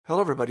Hello,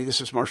 everybody. This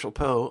is Marshall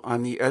Poe.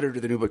 I'm the editor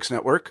of the New Books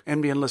Network.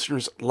 NBN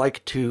listeners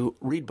like to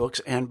read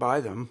books and buy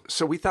them.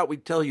 So we thought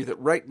we'd tell you that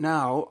right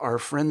now, our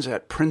friends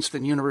at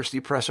Princeton University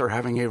Press are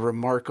having a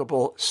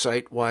remarkable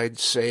site-wide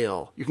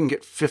sale. You can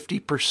get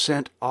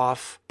 50%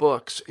 off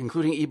books,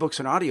 including ebooks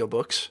and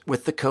audiobooks,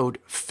 with the code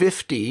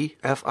 50,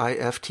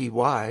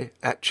 F-I-F-T-Y,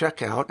 at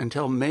checkout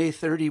until May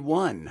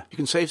 31. You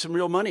can save some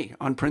real money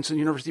on Princeton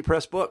University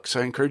Press books.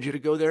 I encourage you to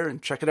go there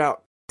and check it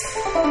out.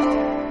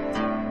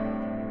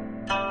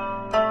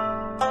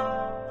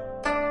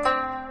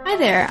 Hi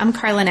there, I'm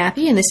Carla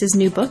Nappi, and this is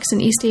New Books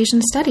in East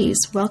Asian Studies.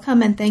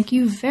 Welcome, and thank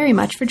you very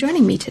much for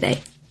joining me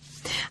today.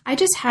 I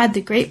just had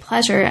the great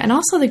pleasure and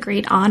also the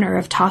great honor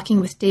of talking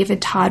with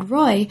David Todd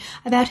Roy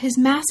about his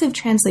massive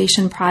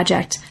translation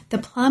project, The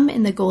Plum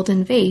in the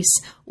Golden Vase,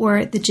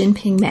 or The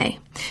Jinping May.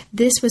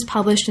 This was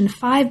published in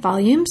 5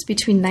 volumes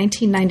between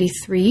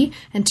 1993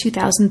 and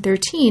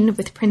 2013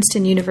 with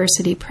Princeton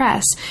University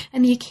Press,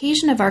 and the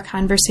occasion of our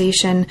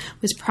conversation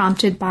was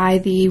prompted by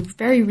the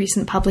very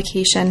recent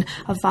publication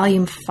of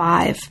Volume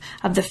 5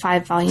 of the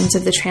 5 volumes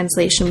of the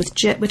translation,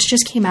 which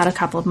just came out a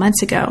couple of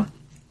months ago.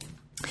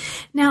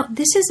 Now,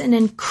 this is an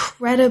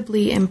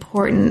incredibly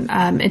important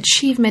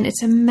achievement.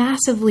 It's a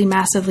massively,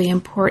 massively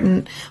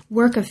important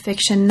work of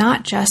fiction,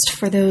 not just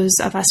for those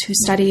of us who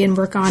study and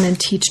work on and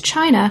teach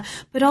China,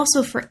 but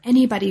also for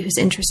anybody who's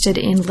interested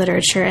in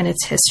literature and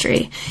its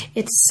history.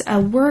 It's a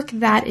work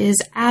that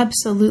is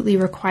absolutely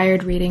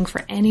required reading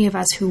for any of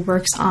us who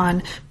works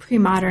on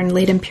pre-modern,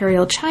 late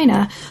imperial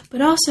China,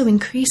 but also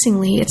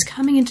increasingly it's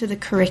coming into the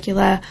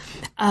curricula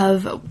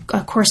of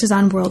courses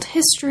on world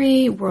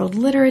history, world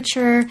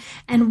literature,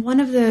 and one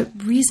of the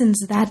reasons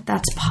that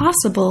that's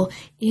possible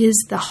is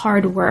the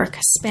hard work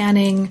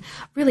spanning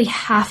really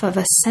half of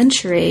a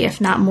century, if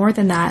not more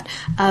than that,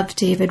 of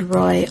David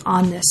Roy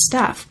on this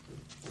stuff.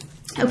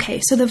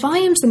 Okay, so the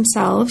volumes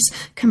themselves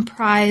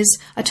comprise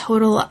a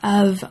total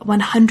of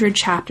 100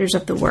 chapters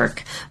of the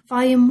work.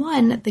 Volume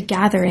 1, The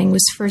Gathering,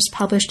 was first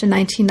published in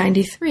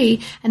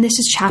 1993, and this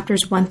is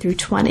chapters 1 through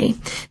 20.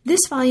 This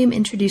volume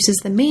introduces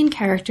the main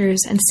characters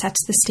and sets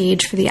the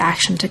stage for the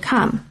action to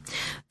come.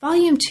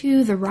 Volume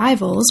 2, The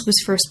Rivals,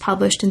 was first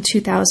published in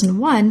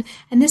 2001,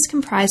 and this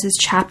comprises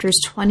chapters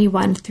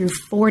 21 through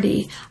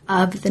 40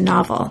 of the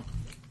novel.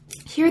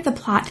 Here the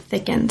plot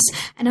thickens,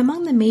 and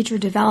among the major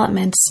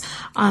developments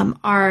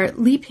are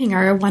Li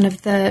Pinger, one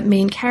of the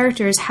main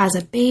characters, has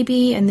a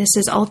baby, and this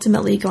is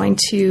ultimately going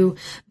to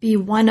be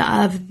one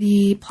of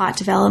the plot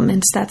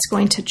developments that's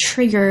going to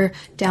trigger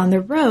down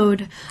the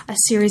road a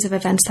series of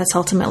events that's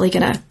ultimately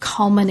going to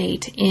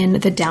culminate in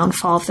the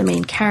downfall of the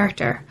main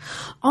character.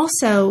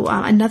 Also,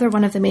 another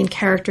one of the main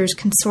characters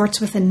consorts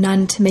with a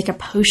nun to make a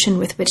potion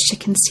with which to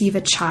conceive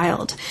a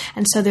child.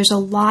 And so there's a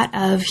lot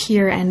of,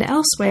 here and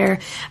elsewhere,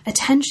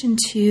 attention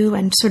to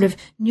and sort of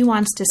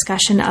nuanced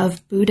discussion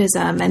of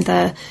Buddhism and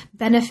the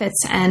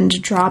benefits and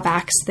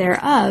drawbacks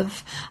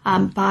thereof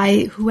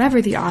by whoever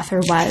the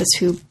author was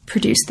who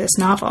produced this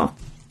novel.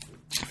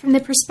 From the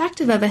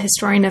perspective of a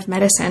historian of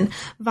medicine,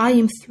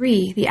 Volume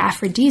 3, The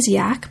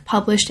Aphrodisiac,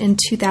 published in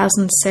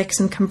 2006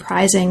 and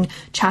comprising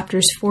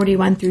chapters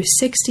 41 through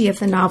 60 of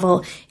the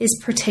novel,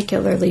 is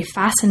particularly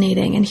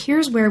fascinating. And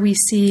here's where we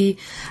see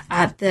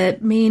the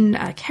main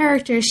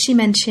character,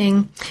 Shimen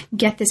Qing,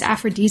 get this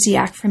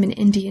aphrodisiac from an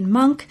Indian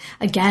monk.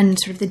 Again,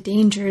 sort of the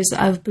dangers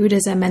of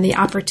Buddhism and the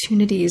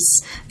opportunities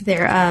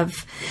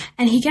thereof.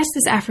 And he gets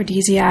this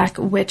aphrodisiac,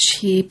 which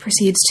he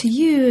proceeds to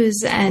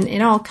use, and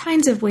in all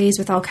kinds of ways,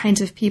 with all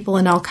kinds of people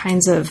in all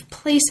kinds of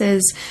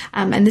places.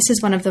 And this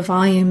is one of the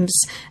volumes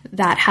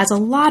that has a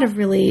lot of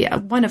really,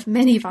 one of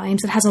many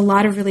volumes that has a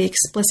lot of really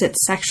explicit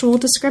sexual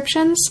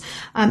descriptions.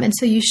 And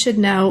so you should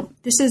know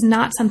this is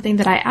not something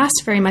that I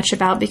asked very much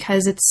about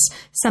because it's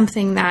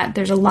something that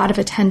there's a lot of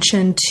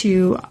attention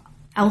to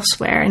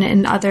elsewhere and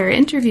in other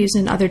interviews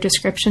and other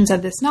descriptions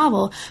of this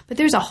novel, but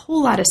there's a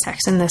whole lot of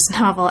sex in this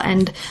novel,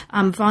 and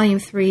Volume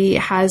 3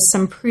 has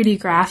some pretty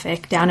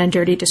graphic, down and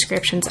dirty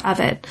descriptions of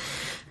it.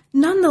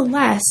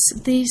 Nonetheless,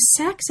 the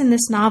sex in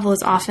this novel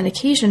is often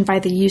occasioned by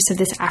the use of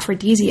this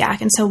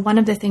aphrodisiac, and so one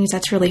of the things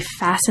that's really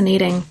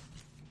fascinating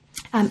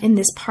in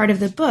this part of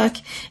the book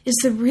is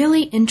the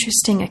really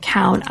interesting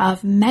account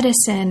of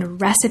medicine,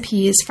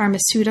 recipes,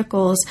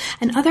 pharmaceuticals,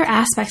 and other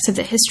aspects of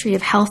the history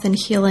of health and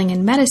healing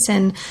in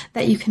medicine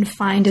that you can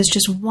find as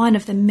just one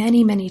of the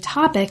many, many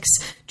topics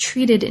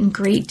treated in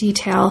great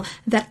detail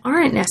that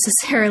aren't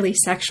necessarily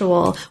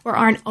sexual or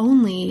aren't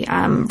only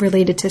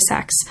related to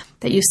sex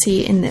that you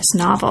see in this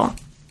novel.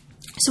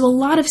 So a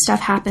lot of stuff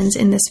happens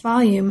in this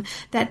volume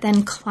that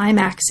then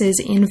climaxes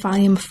in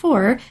Volume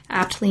 4,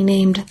 aptly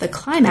named The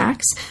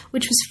Climax,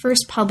 which was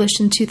first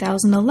published in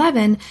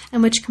 2011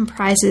 and which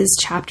comprises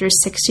chapters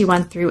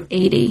 61 through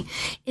 80.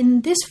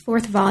 In this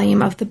 4th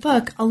volume of the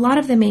book, a lot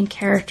of the main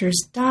characters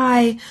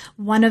die.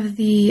 One of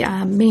the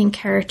main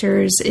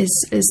characters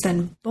is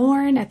then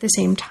born at the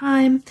same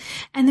time.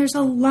 And there's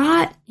a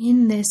lot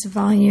in this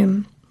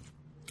volume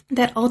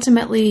that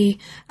ultimately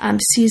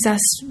sees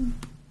us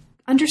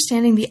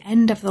understanding the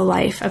end of the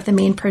life of the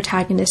main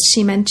protagonist,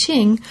 Xi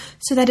Menqing,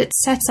 so that it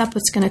sets up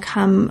what's going to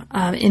come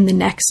in the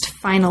next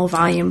final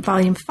volume,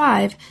 Volume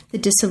 5, The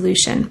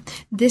Dissolution.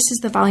 This is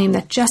the volume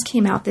that just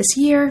came out this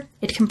year.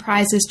 It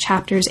comprises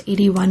chapters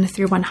 81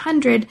 through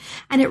 100,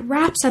 and it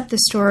wraps up the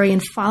story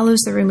and follows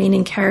the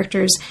remaining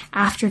characters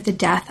after the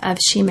death of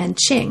Xi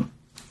Menqing.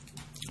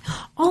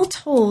 All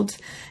told,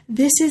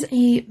 this is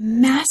a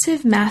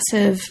massive,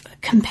 massive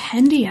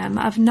compendium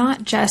of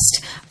not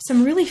just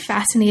some really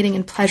fascinating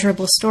and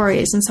pleasurable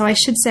stories. And so I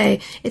should say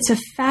it's a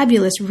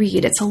fabulous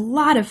read. It's a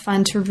lot of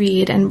fun to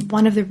read. And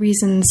one of the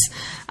reasons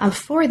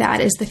for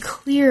that is the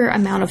clear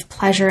amount of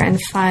pleasure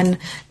and fun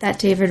that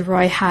David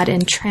Roy had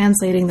in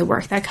translating the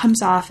work. That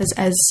comes off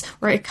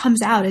or it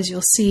comes out, as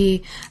you'll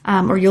see,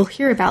 or you'll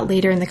hear about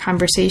later in the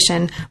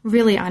conversation,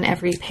 really on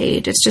every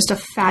page. It's just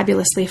a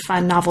fabulously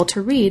fun novel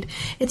to read.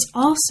 It's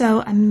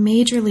also a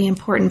majorly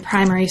important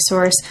primary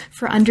source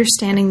for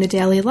understanding the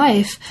daily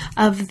life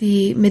of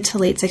the mid to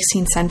late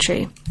 16th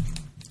century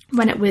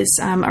when it was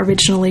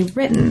originally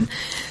written.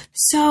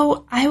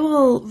 So I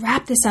will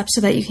wrap this up so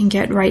that you can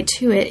get right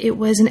to it. It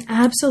was an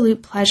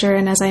absolute pleasure,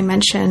 and as I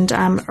mentioned,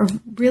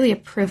 really a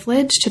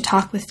privilege to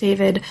talk with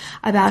David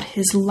about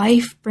his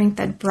life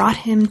that brought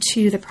him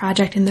to the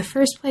project in the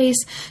first place,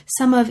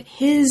 some of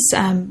his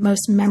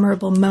most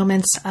memorable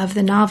moments of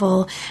the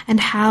novel, and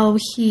how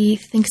he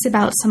thinks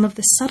about some of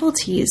the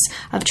subtleties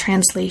of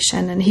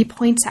translation. And he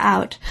points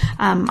out,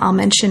 I'll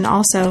mention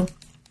also,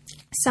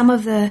 some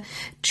of the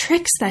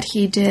tricks that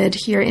he did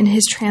here in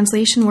his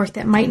translation work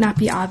that might not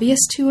be obvious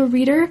to a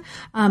reader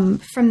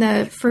from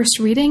the first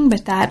reading,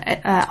 but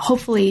that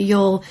hopefully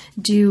you'll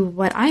do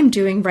what I'm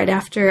doing right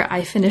after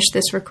I finish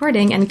this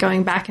recording and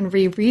going back and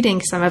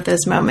rereading some of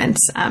those moments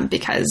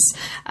because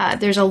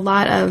there's a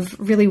lot of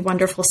really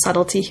wonderful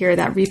subtlety here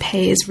that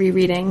repays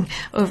rereading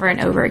over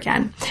and over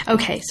again.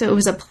 Okay, so it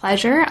was a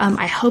pleasure.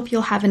 I hope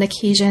you'll have an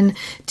occasion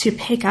to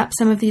pick up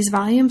some of these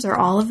volumes or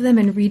all of them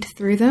and read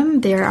through them.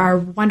 They are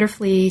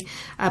wonderfully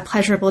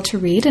pleasurable to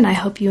read, and I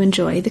hope you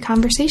enjoy the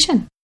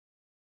conversation.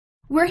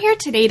 We're here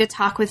today to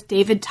talk with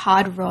David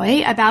Todd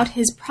Roy about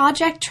his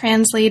project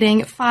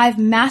translating 5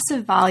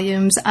 massive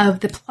volumes of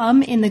The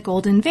Plum in the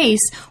Golden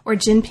Vase, or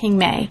Jinping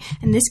Mei,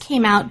 and this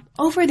came out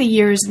over the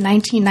years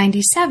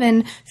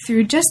 1997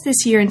 through just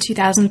this year in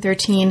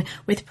 2013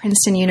 with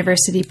Princeton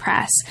University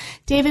Press.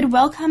 David,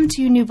 welcome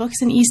to New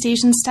Books in East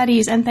Asian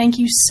Studies, and thank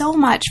you so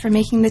much for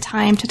making the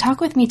time to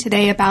talk with me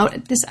today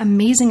about this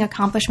amazing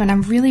accomplishment.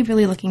 I'm really,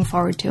 really looking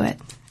forward to it.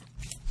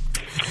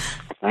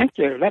 Thank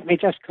you. Let me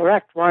just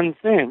correct one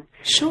thing.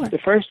 Sure. The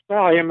first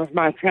volume of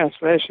my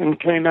translation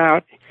came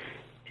out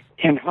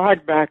in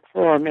hardback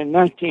form in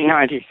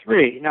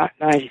 1993, not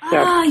 97.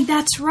 Ah,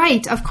 that's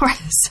right. Of course.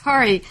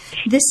 Sorry.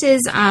 This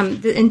is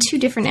in 2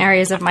 different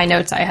areas of my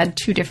notes. I had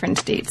 2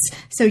 different dates.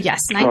 So yes,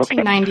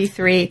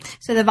 1993. Okay.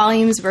 So the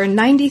volumes were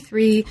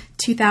 93,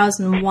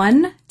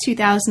 2001,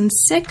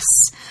 2006,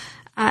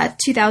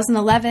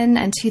 2011,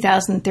 and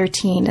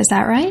 2013. Is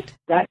that right?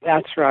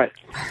 That's right.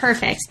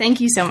 Perfect. Thank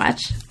you so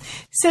much.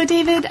 So,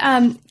 David,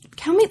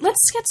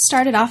 let's get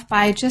started off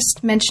by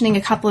just mentioning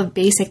a couple of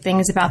basic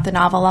things about the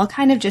novel. I'll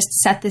kind of just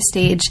set the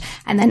stage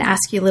and then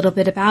ask you a little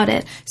bit about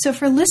it. So,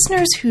 for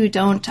listeners who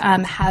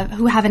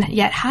haven't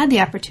yet had the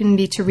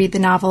opportunity to read the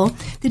novel,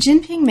 The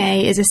Jinping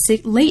Mei is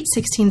a late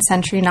 16th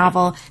century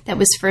novel that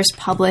was first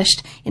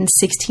published in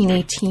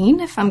 1618,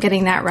 if I'm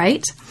getting that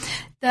right.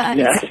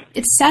 Yes.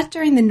 It's set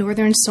during the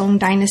Northern Song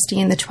dynasty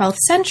in the 12th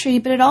century,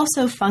 but it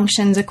also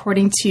functions,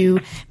 according to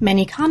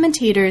many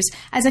commentators,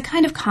 as a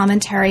kind of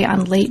commentary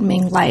on late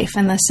Ming life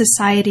and the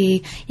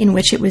society in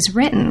which it was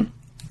written.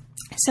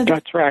 So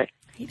that's right.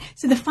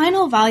 So the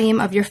final volume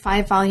of your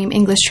 5-volume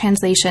English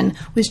translation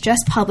was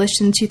just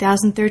published in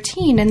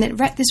 2013, and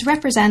this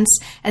represents,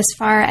 as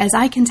far as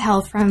I can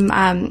tell from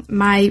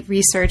my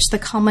research, the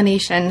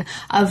culmination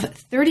of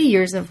 30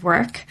 years of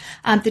work.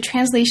 The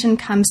translation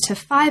comes to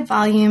 5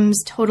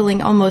 volumes,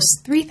 totaling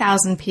almost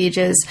 3,000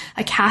 pages,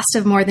 a cast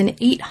of more than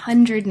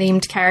 800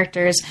 named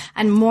characters,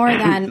 and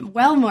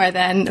well more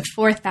than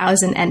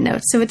 4,000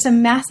 endnotes. So it's a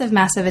massive,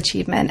 massive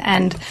achievement,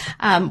 and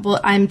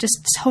I'm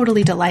just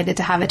totally delighted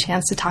to have a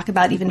chance to talk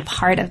about even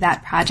part of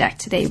that project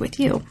today with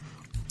you.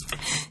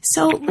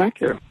 So,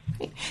 thank you.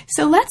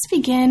 So let's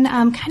begin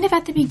kind of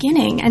at the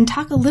beginning and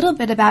talk a little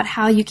bit about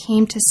how you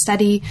came to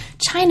study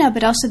China,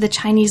 but also the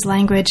Chinese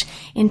language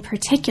in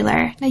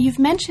particular. Now, you've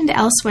mentioned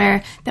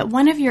elsewhere that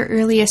one of your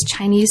earliest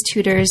Chinese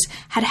tutors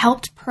had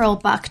helped Pearl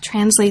Buck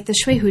translate the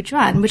Shuihu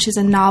Zhuan, which is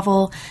a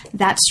novel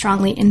that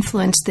strongly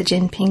influenced the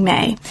Jinping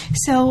Mei.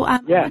 So I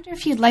wonder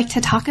if you'd like to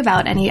talk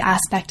about any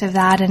aspect of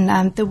that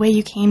and the way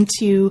you came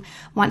to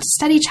want to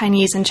study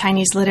Chinese and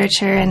Chinese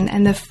literature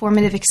and the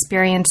formative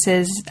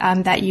experiences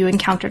that you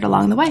encountered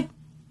along the way.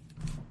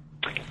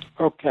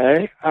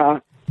 Okay.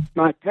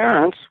 My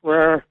parents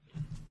were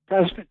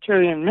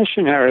Presbyterian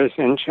missionaries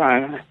in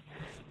China.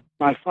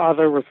 My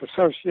father was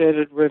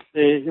associated with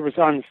he was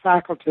on the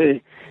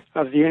faculty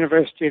of the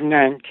University of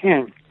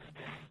Nanking.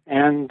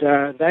 And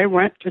they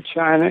went to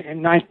China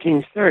in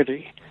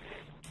 1930.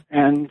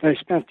 And they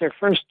spent their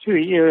first 2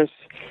 years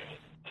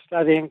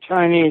studying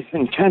Chinese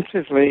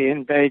intensively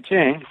in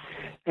Beijing,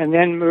 and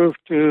then moved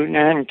to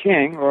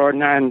Nanking, or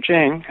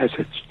Nanjing, as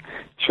it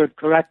should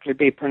correctly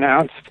be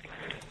pronounced,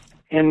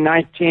 in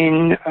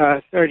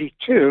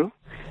 1932,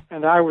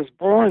 and I was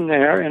born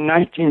there in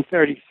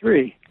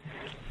 1933.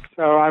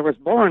 So I was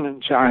born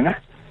in China,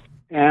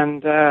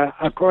 and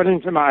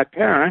according to my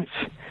parents,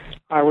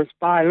 I was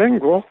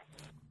bilingual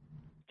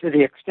to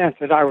the extent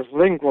that I was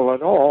lingual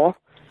at all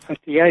at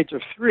the age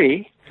of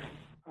 3,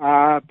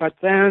 but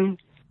then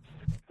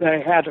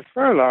they had a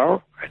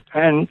furlough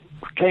and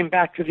came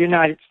back to the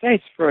United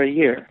States for a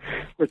year,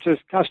 which is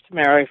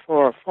customary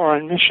for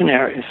foreign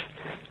missionaries.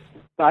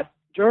 But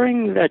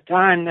during the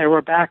time they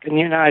were back in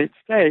the United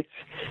States,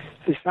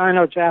 the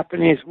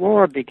Sino-Japanese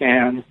War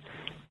began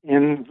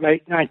in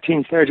late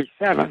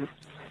 1937.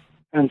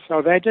 And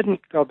so they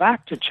didn't go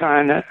back to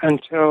China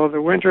until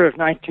the winter of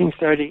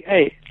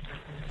 1938.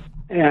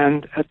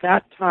 And at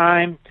that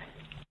time,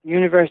 the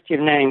University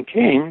of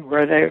Nanking,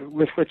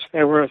 with which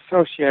they were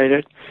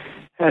associated,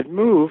 had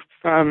moved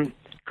from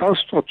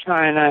coastal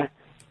China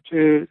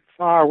to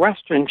far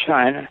western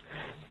China,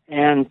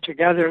 and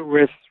together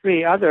with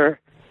 3 other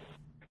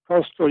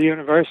coastal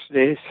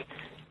universities,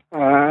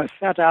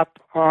 set up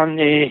on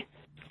the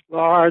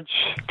large,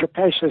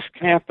 capacious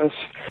campus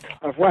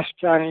of West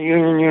China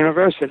Union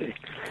University.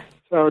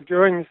 So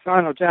during the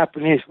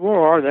Sino-Japanese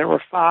War, there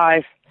were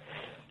 5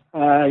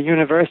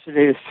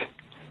 universities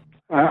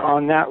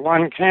on that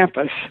one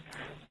campus,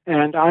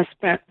 and I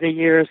spent the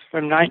years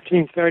from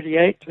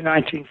 1938 to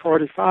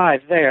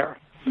 1945 there.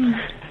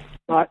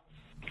 But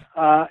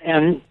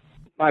and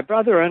my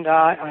brother and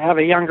I have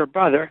a younger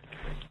brother.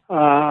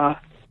 My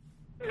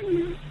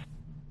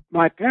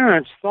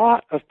parents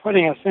thought of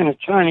putting us in a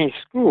Chinese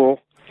school,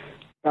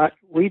 but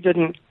we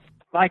didn't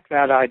like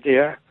that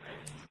idea,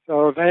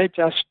 so they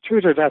just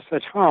tutored us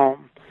at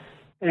home,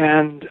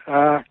 and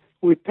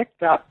we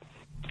picked up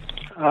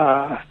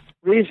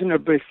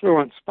reasonably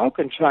fluent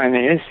spoken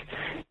Chinese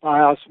by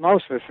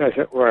osmosis, as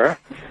it were,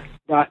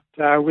 but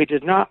we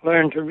did not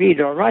learn to read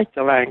or write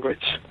the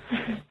language.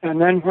 And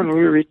then when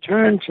we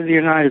returned to the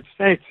United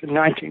States in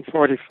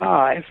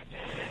 1945,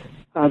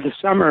 the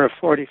summer of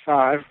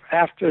 45,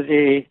 after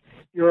the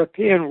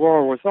European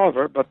War was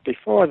over, but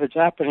before the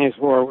Japanese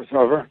War was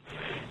over,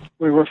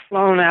 we were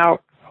flown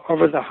out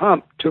over the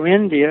hump to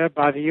India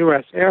by the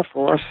U.S. Air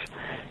Force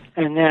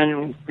and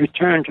then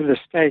returned to the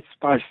States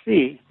by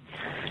sea.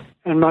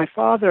 And my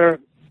father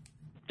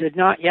did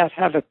not yet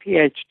have a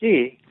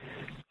PhD,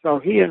 so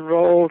he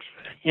enrolled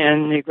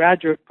in the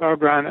graduate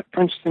program at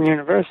Princeton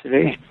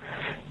University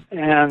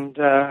and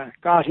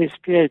got his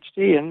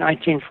PhD in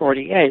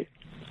 1948.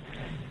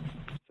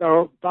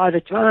 So by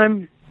the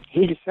time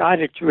he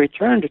decided to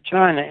return to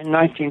China in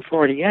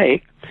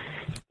 1948,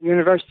 the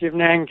University of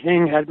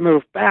Nanking had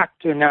moved back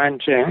to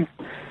Nanjing,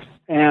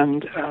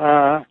 and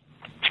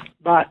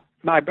but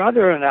my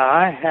brother and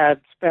I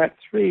had spent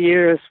 3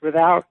 years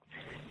without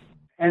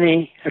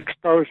any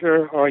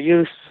exposure or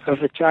use of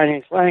the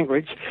Chinese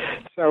language,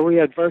 so we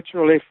had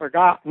virtually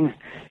forgotten.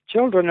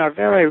 Children are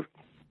very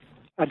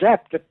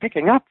adept at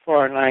picking up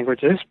foreign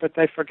languages, but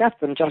they forget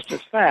them just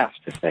as fast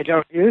if they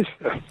don't use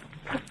them.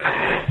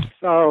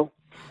 So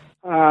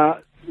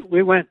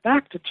we went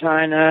back to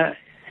China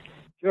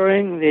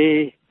during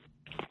the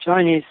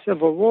Chinese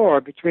Civil War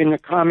between the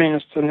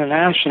Communists and the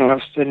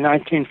Nationalists in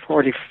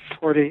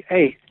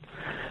 1948.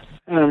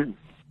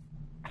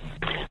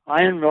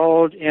 I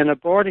enrolled in a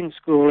boarding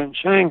school in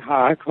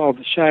Shanghai called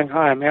the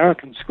Shanghai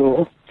American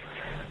School,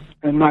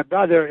 and my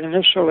brother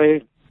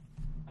initially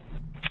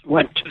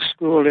went to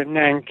school in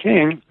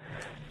Nanking,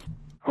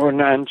 or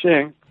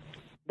Nanjing,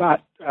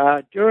 but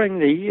during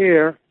the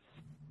year,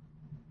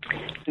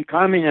 the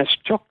Communists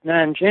took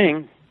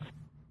Nanjing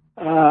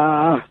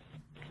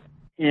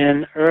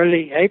in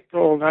early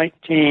April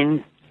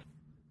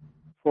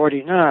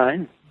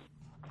 1949,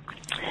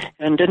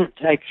 and didn't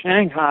take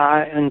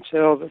Shanghai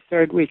until the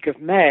 3rd week of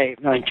May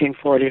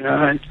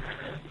 1949.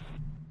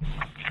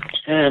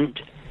 And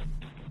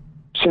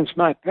since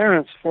my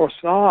parents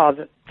foresaw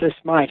that this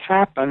might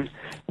happen,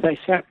 they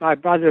sent my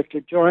brother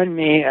to join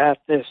me at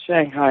this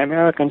Shanghai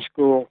American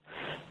School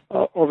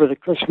over the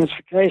Christmas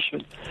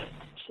vacation.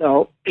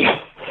 So,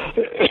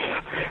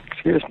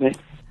 excuse me,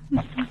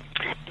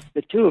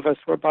 the two of us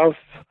were both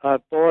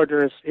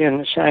boarders in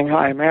the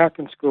Shanghai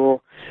American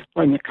School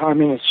when the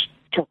Communists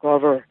took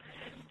over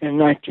in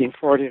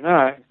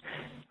 1949.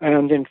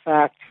 And in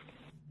fact,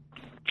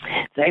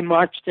 they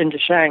marched into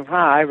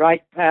Shanghai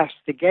right past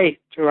the gate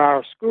to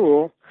our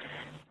school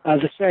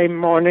the same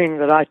morning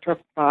that I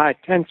took my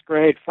 10th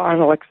grade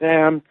final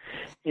exam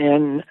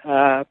in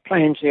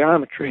plane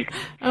geometry.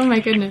 Oh, my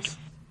goodness.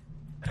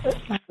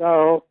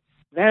 So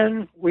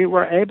then we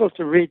were able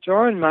to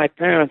rejoin my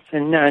parents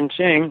in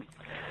Nanjing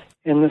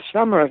in the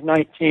summer of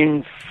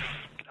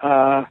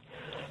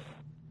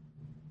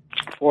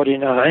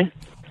 1949.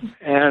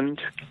 And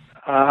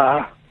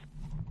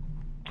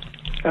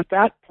at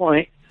that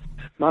point,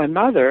 my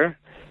mother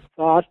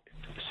thought,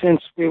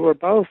 since we were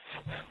both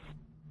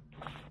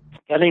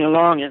getting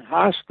along in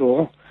high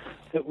school,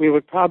 that we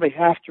would probably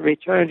have to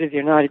return to the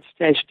United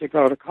States to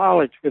go to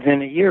college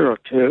within a year or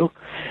two.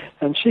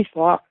 And she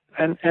thought,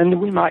 and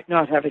we might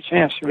not have a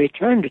chance to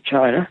return to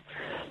China.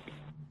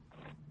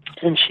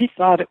 And she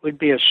thought it would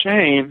be a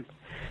shame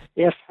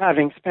if,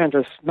 having spent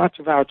as much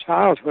of our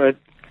childhood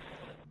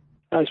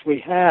as we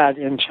had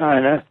in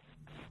China,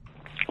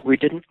 we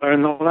didn't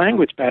learn the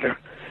language better.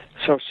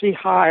 So she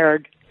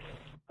hired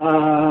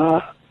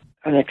an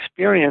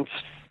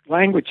experienced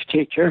language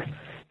teacher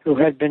who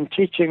had been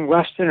teaching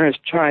Westerners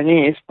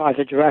Chinese by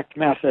the direct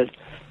method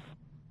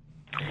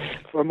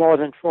for more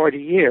than 40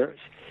 years.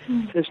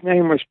 His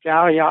name was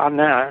Zhao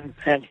Yanan,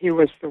 and he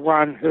was the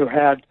one who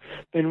had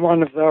been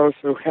one of those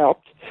who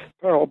helped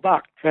Pearl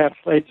Buck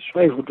translate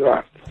Shui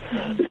Hudua.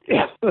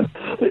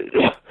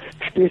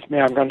 Excuse me,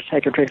 I'm going to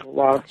take a drink of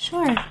water.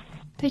 Sure.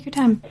 Take your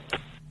time.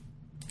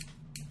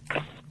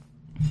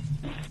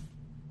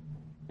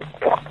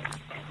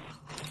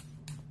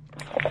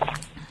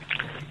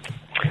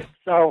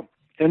 So,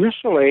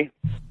 initially,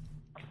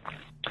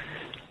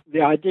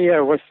 the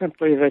idea was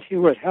simply that he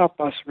would help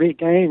us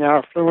regain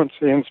our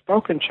fluency in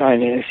spoken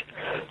Chinese.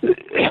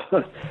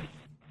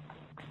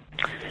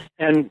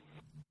 And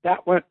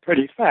that went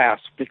pretty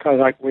fast because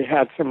we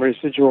had some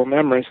residual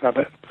memories of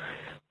it.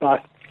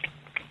 But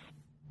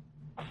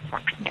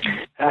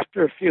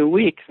after a few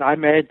weeks, I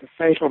made the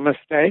fatal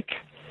mistake,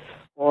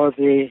 or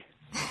the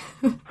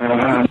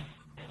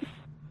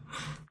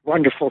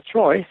wonderful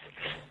choice,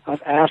 of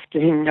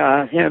asking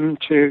him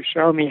to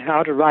show me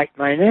how to write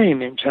my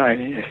name in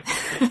Chinese.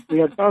 We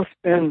had both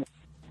been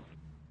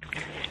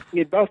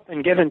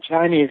given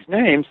Chinese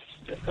names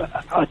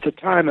at the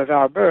time of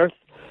our birth,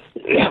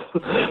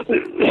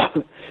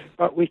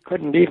 but we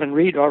couldn't even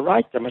read or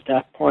write them at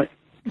that point.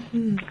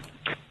 Mm-hmm.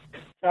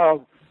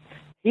 So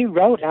he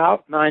wrote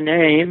out my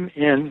name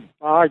in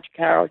large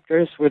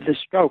characters with the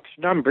strokes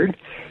numbered.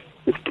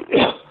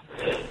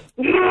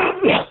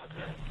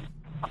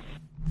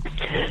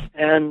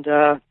 And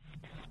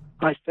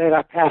I stayed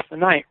up half the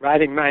night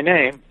writing my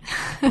name.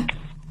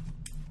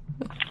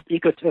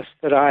 Egotist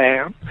that I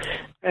am.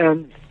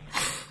 And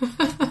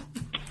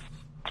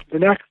the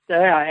next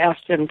day I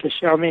asked him to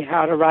show me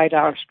how to write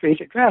our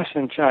street address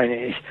in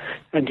Chinese,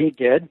 and he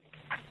did.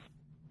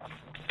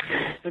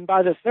 And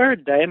by the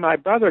third day, my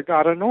brother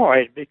got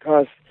annoyed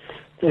because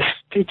this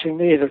teaching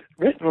me the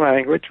written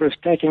language was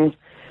taking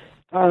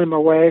time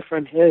away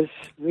from his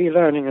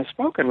relearning the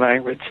spoken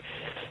language,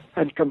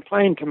 and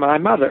complained to my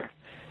mother.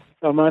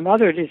 So my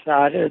mother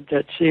decided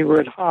that she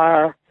would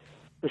hire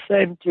the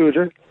same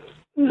tutor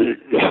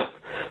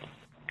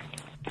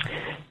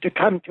to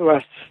come to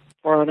us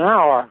for an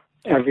hour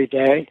every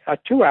day,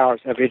 2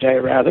 hours every day,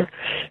 rather,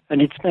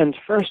 and he'd spend the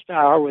first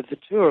hour with the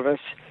two of us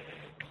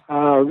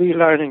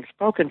relearning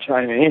spoken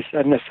Chinese,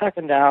 and the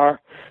second hour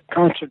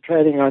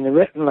concentrating on the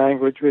written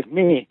language with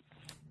me.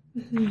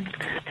 Mm-hmm.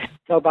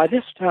 So by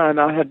this time,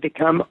 I had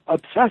become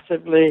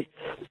obsessively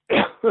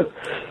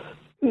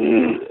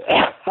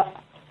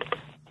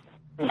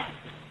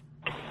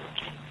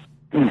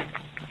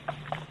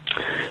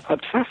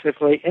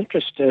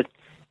interested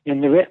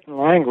in the written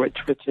language,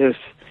 which is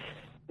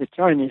the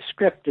Chinese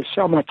script is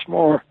so much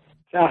more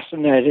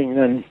fascinating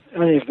than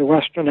any of the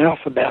Western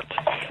alphabets.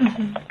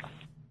 Mm-hmm.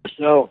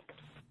 So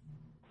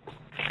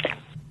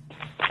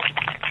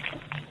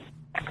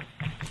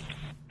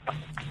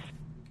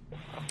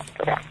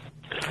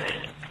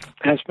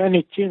as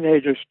many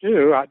teenagers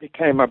do, I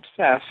became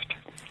obsessed.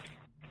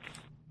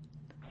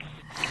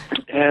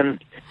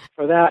 And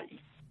for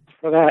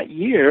that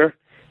year,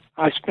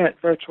 I spent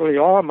virtually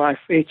all my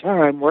free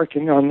time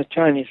working on the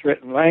Chinese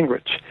written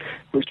language,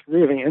 which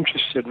really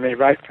interested me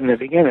right from the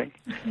beginning.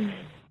 Mm-hmm.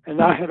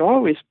 And I had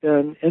always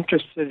been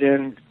interested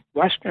in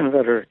Western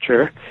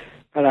literature,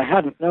 but I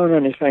hadn't known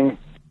anything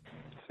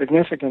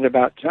significant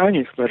about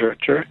Chinese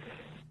literature.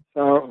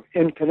 So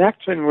in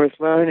connection with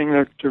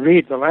learning to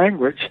read the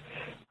language,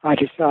 I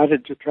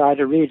decided to try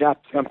to read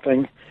up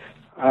something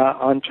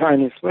on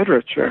Chinese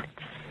literature.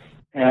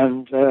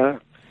 And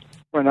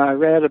when I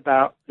read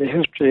about the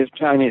history of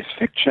Chinese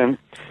fiction,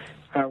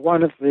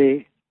 one of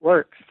the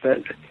works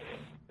that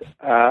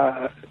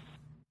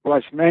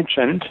was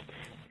mentioned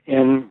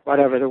in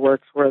whatever the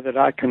works were that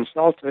I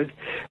consulted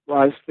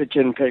was the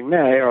Jinping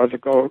Mei, or the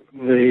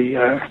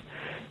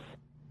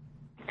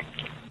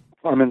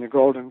Plum in the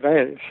Golden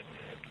Vase.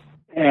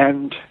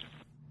 And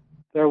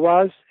there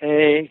was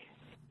the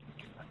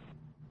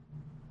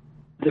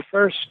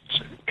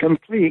first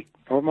complete,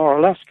 or more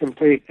or less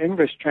complete,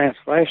 English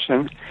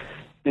translation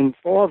in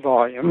 4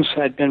 volumes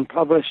had been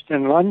published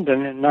in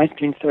London in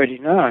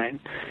 1939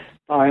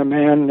 by a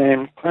man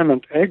named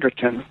Clement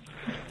Egerton.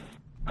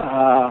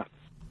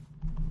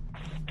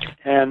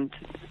 And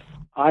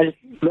I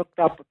looked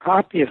up a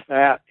copy of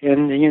that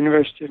in the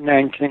University of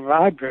Nanking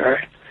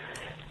Library,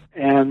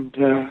 and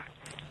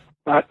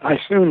but I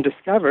soon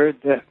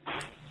discovered that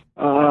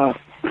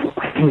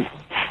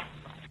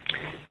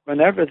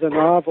whenever the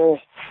novel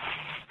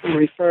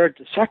referred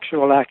to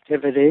sexual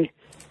activity,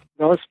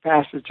 those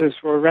passages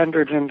were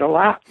rendered into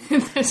Latin.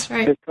 That's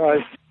right.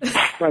 Because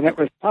when it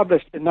was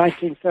published in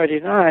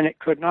 1939, it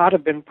could not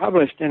have been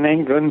published in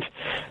England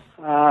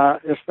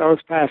if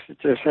those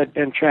passages had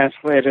been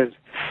translated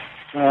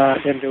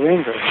into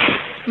English.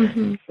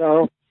 Mm-hmm.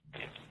 So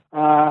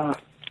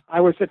I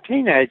was a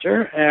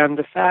teenager, and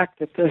the fact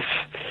that this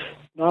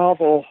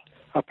novel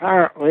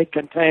apparently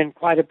contained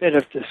quite a bit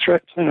of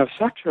description of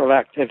sexual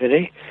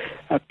activity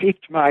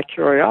piqued my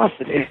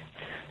curiosity.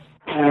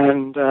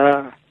 And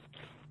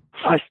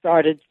I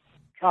started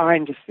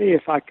trying to see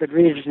if I could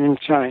read it in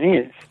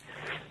Chinese.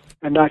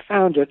 And I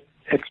found it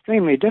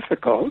extremely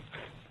difficult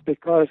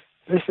because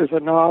this is a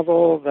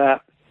novel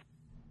that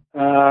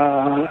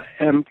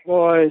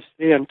employs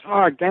the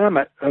entire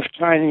gamut of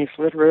Chinese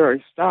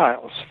literary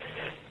styles,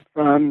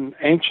 from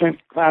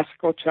ancient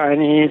classical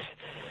Chinese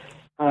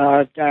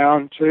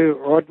down to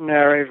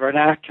ordinary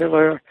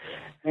vernacular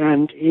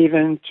and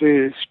even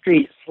to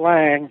street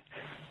slang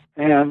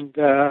and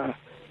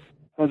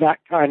that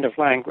kind of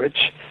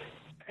language.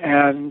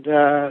 And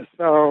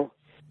so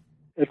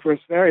it was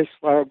very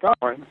slow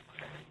going.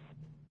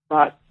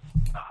 But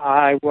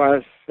I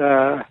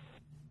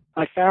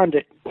found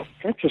it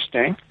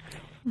interesting,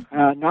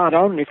 not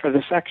only for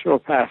the sexual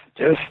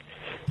passages.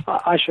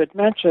 I should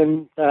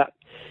mention that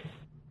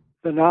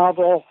the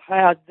novel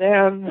had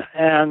then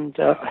and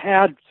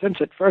had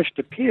since it first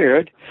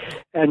appeared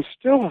and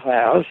still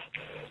has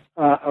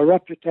a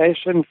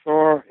reputation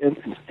for,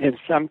 in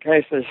some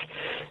cases,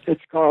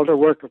 it's called a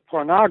work of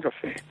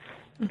pornography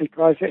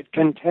because it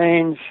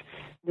contains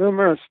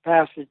numerous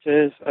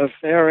passages of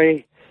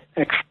very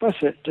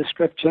explicit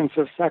descriptions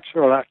of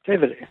sexual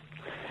activity.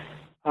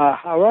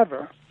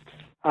 However,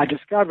 I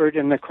discovered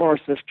in the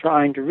course of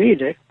trying to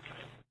read it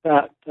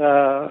that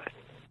the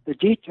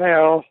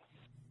detailed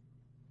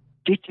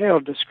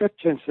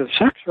descriptions of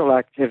sexual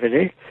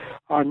activity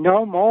are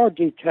no more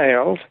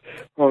detailed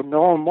or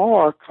no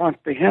more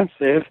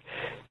comprehensive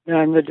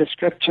than the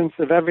descriptions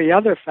of every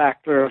other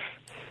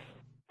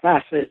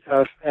facet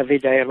of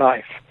everyday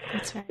life.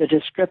 That's right. The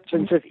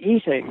descriptions of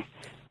eating,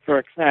 for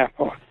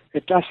example,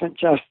 it doesn't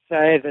just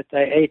say that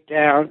they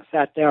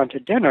sat down to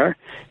dinner.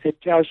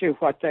 It tells you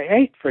what they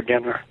ate for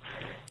dinner.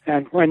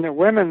 And when the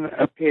women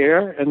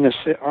appear in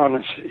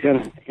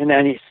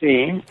any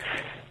scene,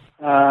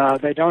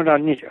 they don't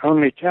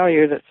only tell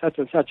you that such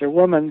and such a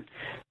woman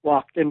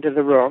walked into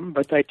the room,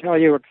 but they tell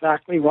you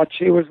exactly what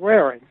she was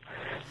wearing,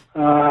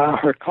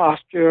 her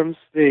costumes,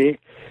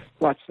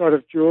 what sort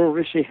of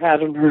jewelry she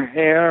had in her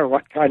hair,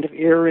 what kind of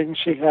earrings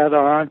she had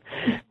on,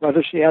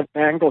 whether she had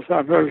bangles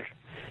on her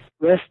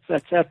wrists,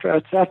 etc.,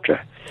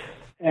 etc.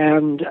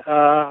 And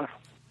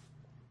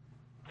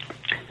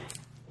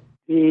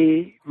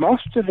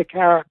most of the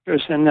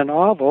characters in the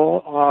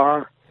novel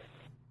are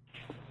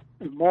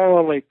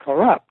morally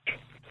corrupt.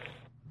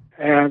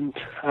 And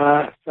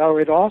so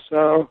it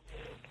also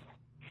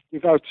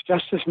devotes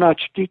just as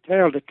much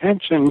detailed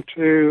attention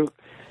to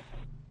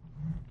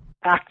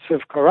acts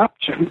of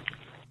corruption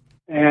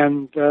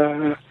and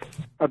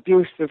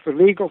abuse of the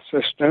legal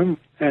system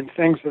and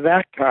things of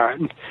that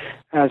kind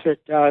as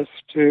it does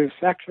to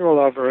sexual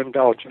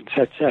overindulgence,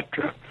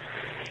 etc.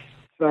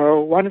 So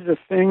one of the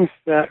things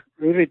that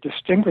really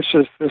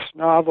distinguishes this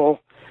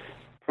novel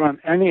from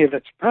any of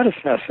its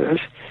predecessors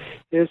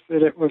is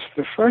that it was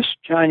the first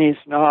Chinese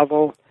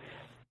novel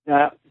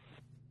that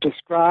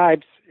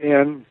describes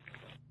in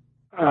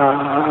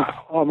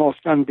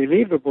almost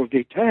unbelievable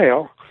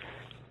detail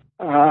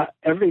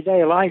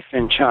everyday life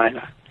in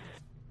China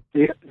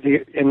in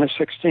the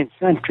 16th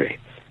century.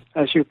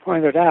 As you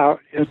pointed out,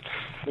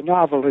 the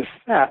novel is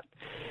set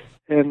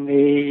in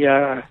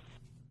the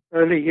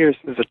early years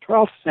of the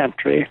 12th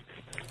century,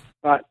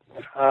 but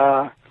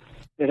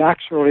it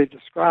actually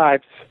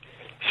describes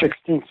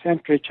 16th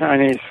century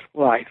Chinese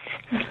life.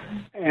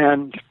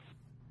 And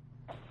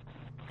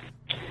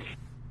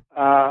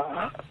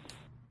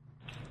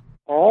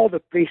all the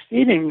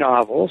preceding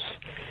novels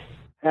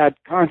had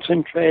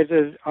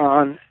concentrated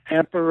on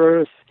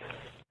emperors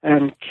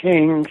and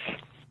kings,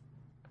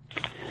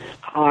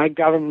 high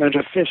government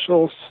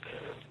officials,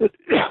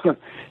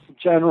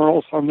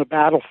 generals on the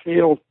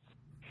battlefield,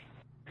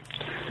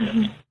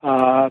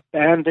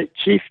 bandit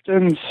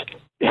chieftains,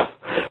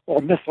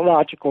 or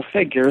mythological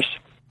figures.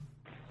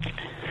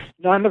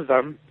 None of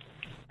them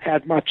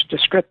had much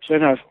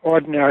description of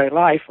ordinary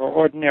life or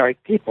ordinary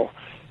people.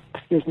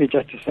 Excuse me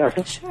just a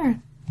second. Sure.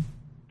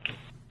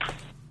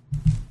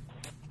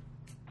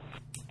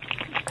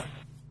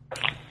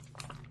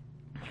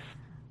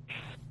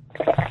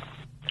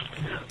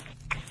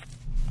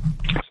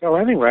 So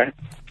anyway,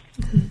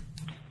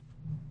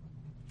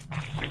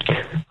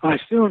 I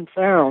soon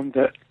found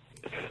that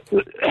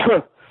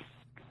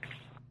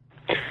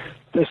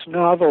this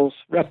novel's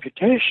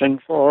reputation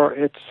for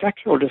its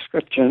sexual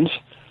descriptions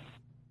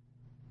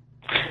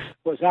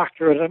was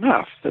accurate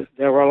enough. That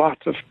there were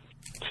lots of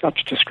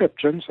such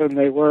descriptions, and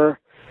they were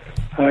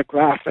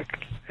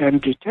graphic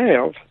and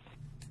detailed.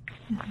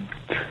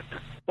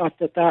 But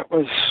that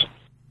was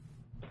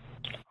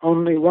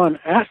only one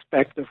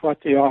aspect of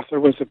what the author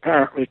was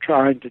apparently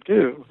trying to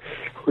do,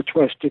 which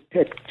was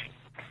depict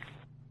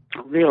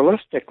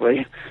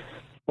realistically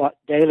what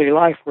daily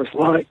life was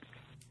like.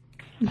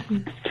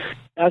 Mm-hmm.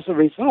 As a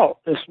result,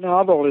 this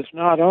novel is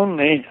not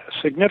only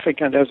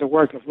significant as a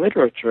work of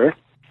literature,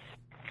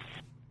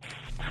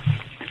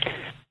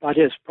 but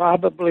is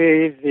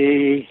probably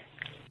the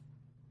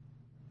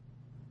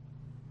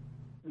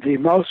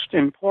most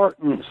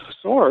important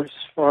source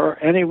for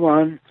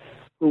anyone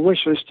who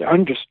wishes to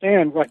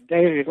understand what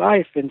daily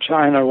life in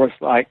China was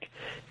like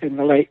in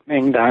the late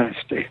Ming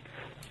Dynasty.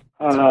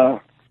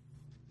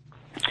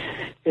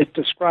 It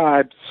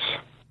describes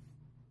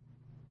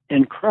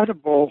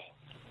incredible,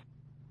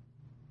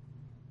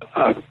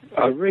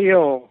 a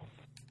real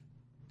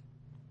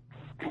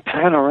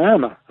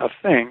panorama of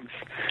things,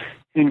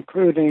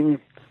 including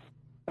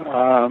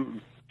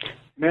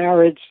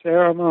marriage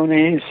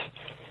ceremonies,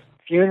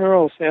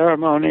 funeral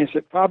ceremonies.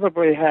 It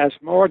probably has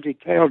more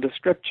detailed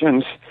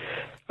descriptions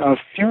of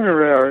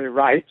funerary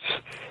rites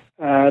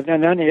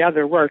than any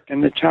other work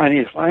in the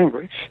Chinese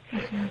language.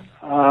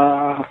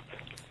 Mm-hmm.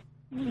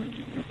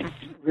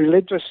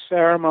 Religious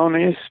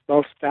ceremonies,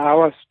 both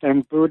Taoist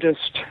and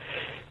Buddhist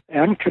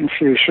and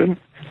Confucian,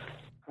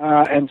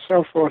 and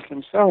so forth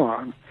and so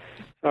on.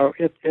 So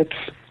it's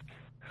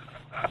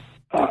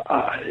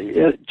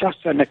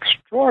just an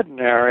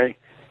extraordinarily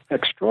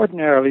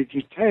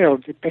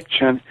detailed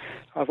depiction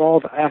of all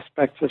the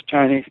aspects of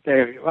Chinese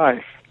daily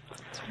life.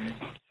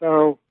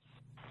 So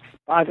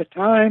by the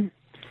time,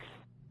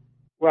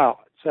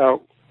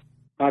 so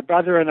my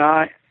brother and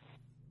I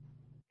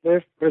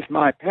lived with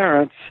my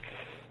parents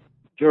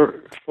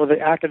for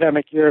the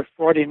academic year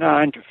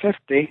 49 to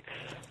 50,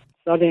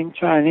 studying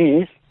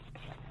Chinese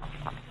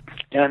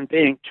and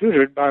being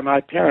tutored by my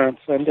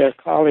parents and their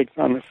colleagues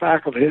on the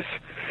faculties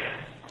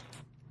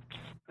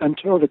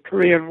until the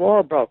Korean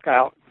War broke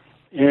out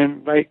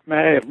in late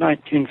May of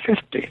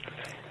 1950.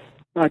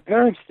 My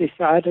parents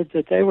decided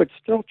that they would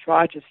still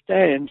try to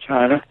stay in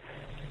China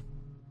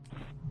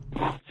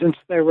since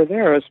they were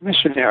there as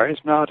missionaries,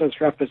 not as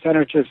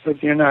representatives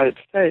of the United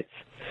States.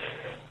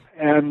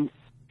 And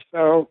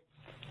so,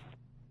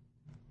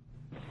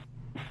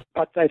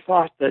 but they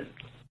thought that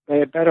they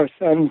had better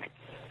send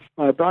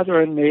my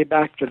brother and me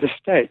back to the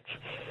States.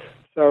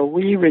 So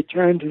we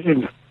returned to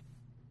the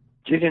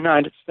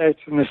United States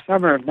in the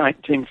summer of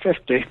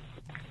 1950.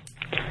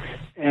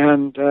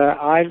 And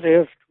I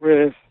lived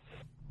with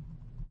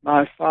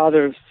my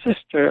father's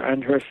sister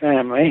and her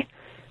family,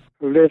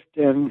 who lived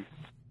in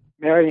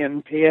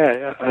Marion,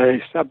 PA,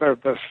 a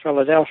suburb of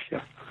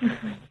Philadelphia.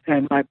 Mm-hmm.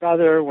 And my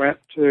brother went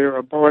to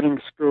a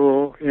boarding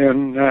school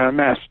in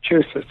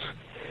Massachusetts.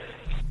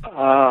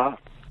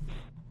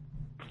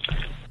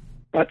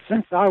 But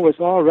since I was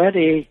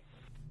already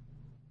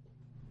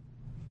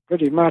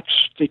pretty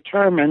much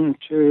determined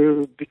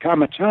to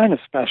become a China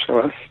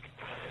specialist,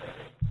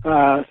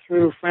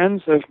 through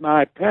friends of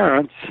my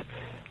parents,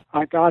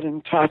 I got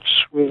in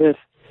touch with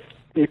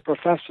the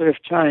professor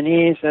of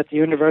Chinese at the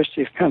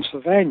University of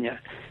Pennsylvania,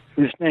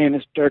 whose name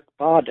is Dirk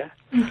Bade.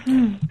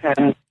 Mm-hmm.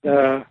 And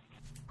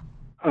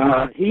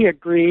he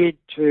agreed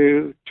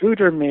to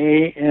tutor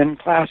me in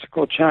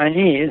classical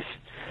Chinese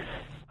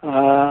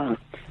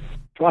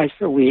twice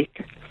a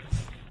week.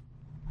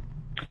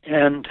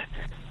 And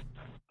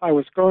I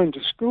was going to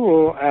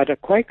school at a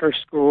Quaker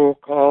school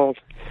called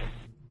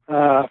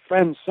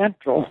Friends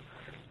Central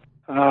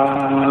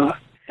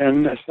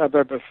in the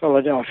suburb of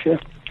Philadelphia.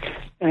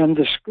 And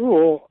the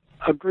school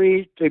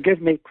agreed to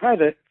give me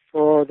credit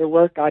for the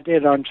work I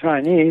did on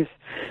Chinese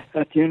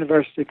at the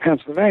University of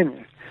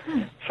Pennsylvania.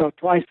 So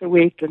twice a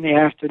week in the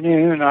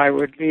afternoon, I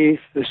would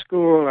leave the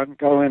school and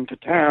go into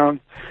town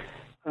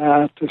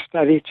to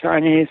study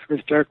Chinese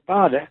with Dirk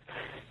Bade.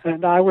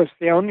 And I was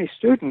the only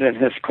student in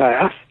his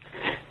class.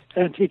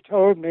 And he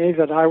told me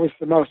that I was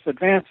the most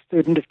advanced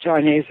student of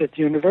Chinese at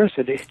the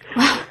university.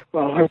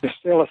 Well, I was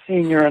still a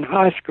senior in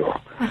high school.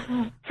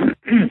 Uh-huh.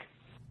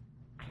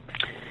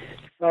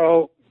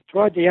 So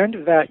toward the end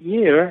of that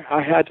year,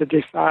 I had to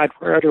decide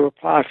where to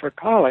apply for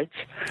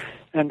college.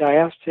 And I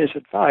asked his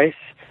advice.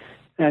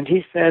 And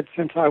he said,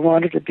 since I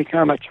wanted to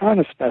become a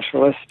China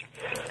specialist,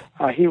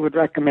 he would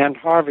recommend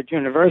Harvard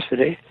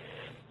University,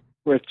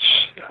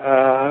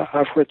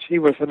 of which he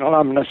was an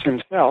alumnus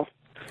himself.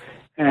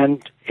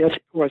 And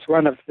it was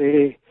one of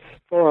the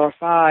 4 or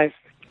 5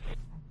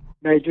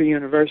 major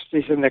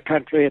universities in the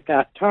country at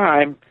that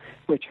time,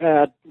 which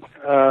had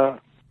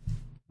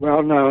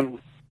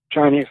well-known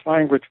Chinese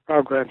language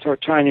programs or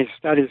Chinese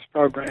studies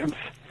programs.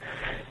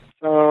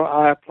 So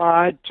I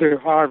applied to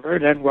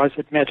Harvard and was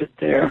admitted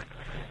there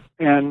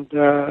and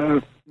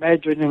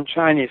majored in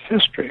Chinese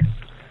history.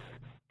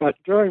 But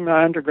during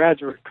my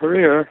undergraduate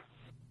career,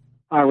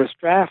 I was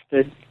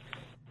drafted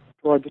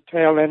toward the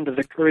tail end of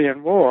the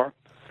Korean War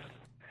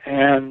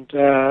and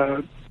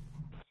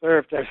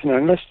served as an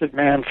enlisted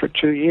man for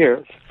 2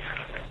 years.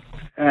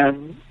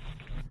 And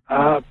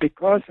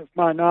because of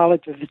my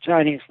knowledge of the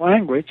Chinese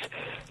language,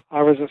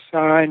 I was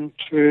assigned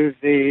to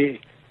the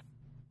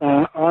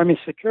Army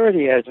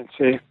Security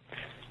Agency.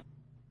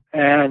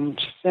 and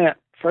sent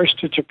first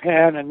to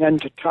Japan and then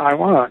to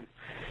Taiwan.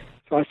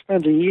 So I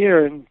spent a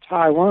year in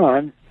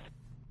Taiwan,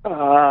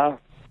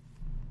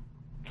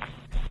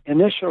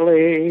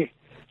 initially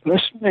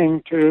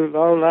listening to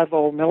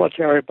low-level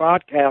military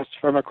broadcasts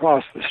from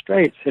across the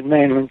straits in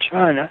mainland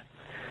China.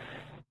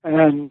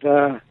 And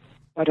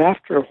but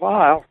after a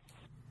while,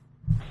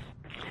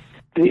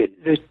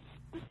 the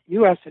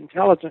U.S.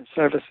 intelligence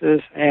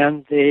services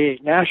and the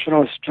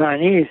nationalist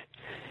Chinese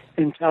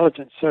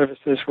intelligence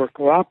services were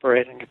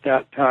cooperating at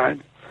that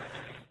time,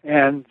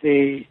 and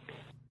the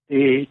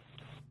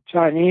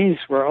Chinese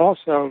were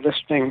also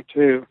listening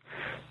to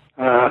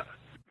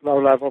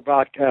low-level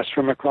broadcasts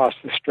from across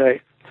the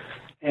strait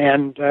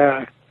and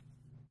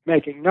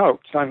making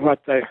notes on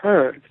what they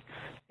heard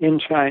in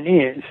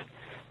Chinese.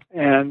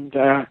 And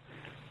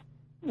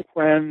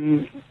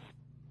when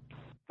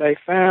they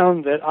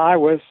found that I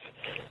was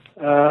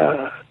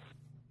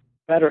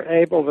better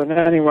able than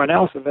anyone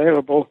else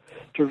available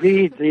to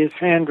read these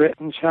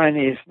handwritten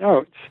Chinese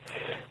notes,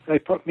 they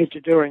put me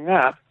to doing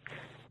that.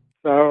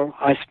 So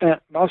I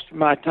spent most of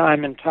my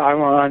time in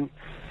Taiwan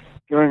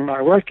during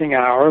my working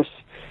hours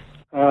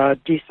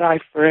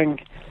deciphering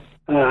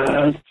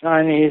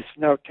Chinese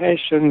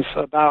notations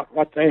about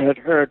what they had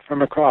heard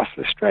from across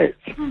the straits.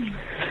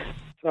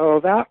 So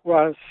that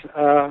was,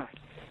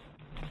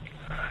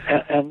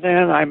 and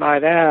then I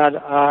might add,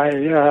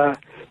 I,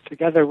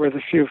 together with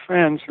a few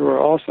friends who were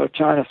also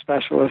China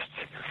specialists,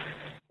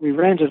 we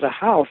rented a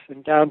house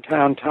in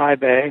downtown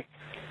Taipei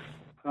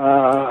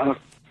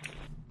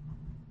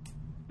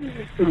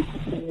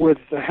with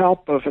the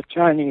help of a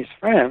Chinese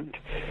friend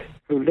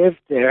who lived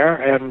there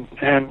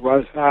and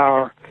was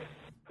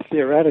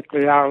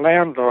theoretically our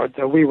landlord,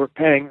 though we were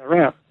paying the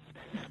rent.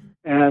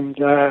 And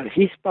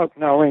he spoke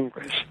no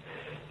English.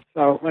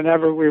 So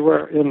whenever we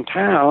were in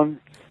town,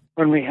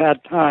 when we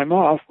had time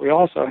off, we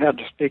also had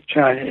to speak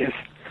Chinese.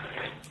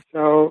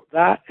 So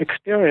that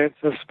experience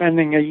of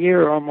spending a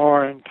year or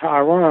more in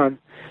Taiwan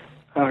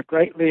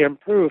greatly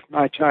improved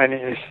my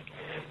Chinese,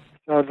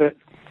 so that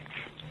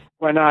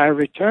when I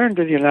returned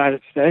to the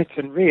United States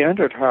and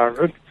re-entered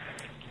Harvard,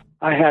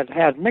 I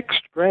had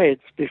mixed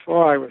grades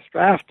before I was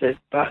drafted,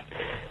 but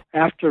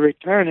after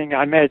returning,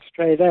 I made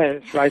straight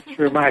A's right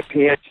through my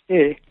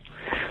PhD.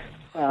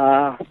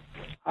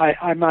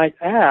 I might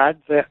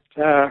add that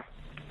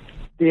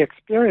the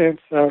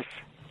experience of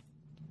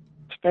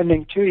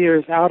spending 2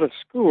 years out of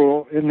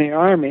school in the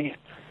Army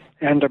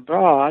and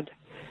abroad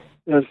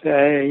was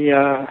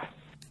a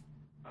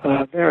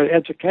very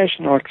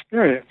educational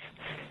experience.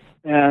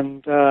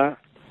 And I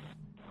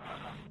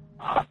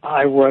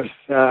was,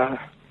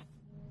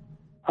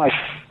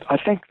 I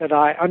think that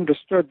I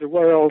understood the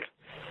world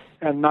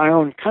and my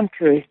own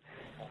country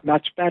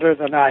much better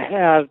than I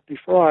had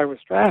before I was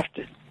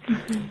drafted.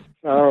 Mm-hmm.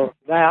 So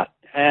that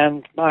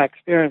and my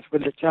experience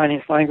with the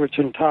Chinese language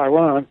in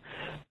Taiwan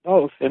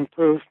both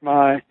improved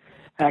my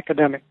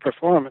academic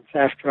performance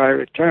after I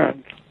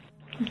returned.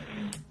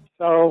 Mm-hmm.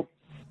 So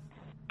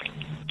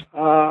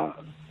I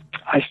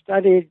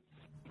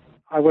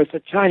was a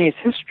Chinese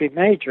history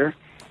major,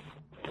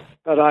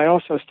 but I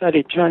also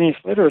studied Chinese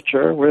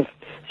literature with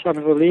some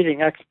of the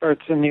leading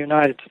experts in the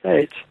United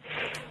States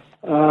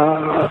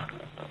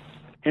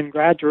in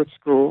graduate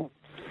school,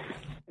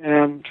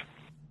 and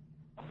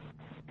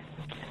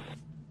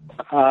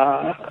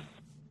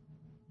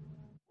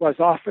was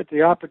offered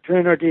the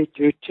opportunity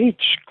to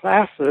teach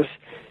classes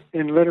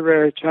in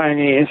literary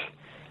Chinese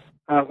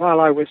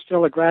while I was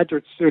still a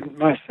graduate student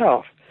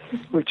myself,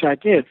 which I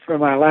did for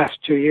my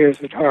last 2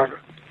 years at Harvard.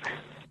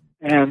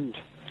 And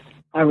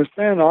I was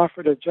then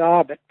offered a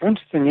job at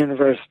Princeton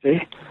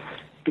University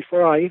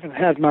before I even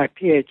had my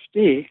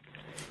PhD.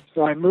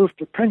 So I moved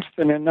to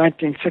Princeton in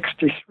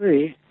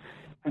 1963,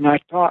 and I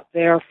taught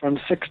there from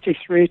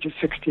 63 to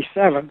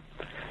 67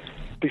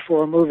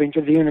 before moving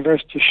to the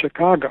University of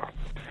Chicago.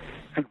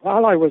 And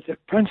while I was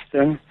at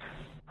Princeton,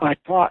 I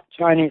taught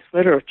Chinese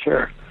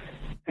literature.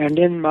 And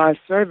in my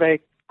survey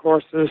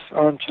courses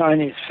on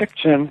Chinese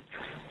fiction,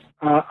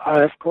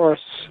 I, of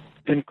course,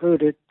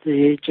 included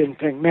the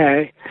Jinping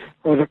Mei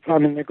or the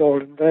Plum in the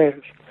Golden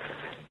Vase.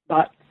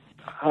 But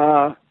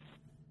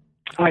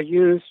I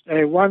used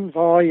a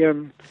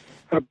one-volume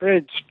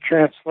abridged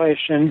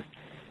translation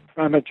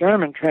from a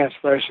German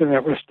translation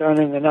that was done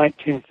in the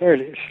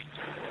 1930s.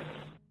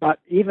 But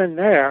even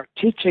there,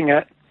 teaching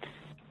it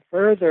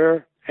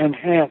further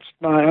enhanced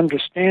my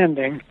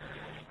understanding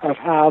of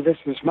how this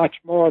was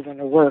much more than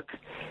a work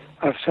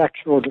of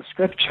sexual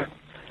description.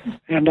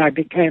 And I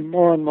became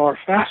more and more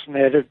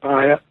fascinated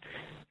by it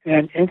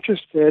and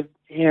interested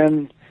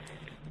in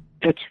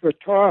its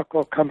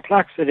rhetorical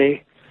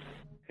complexity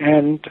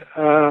and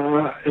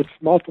its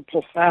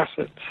multiple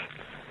facets.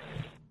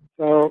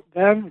 So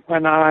then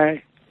when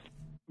I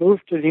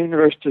moved to the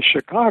University of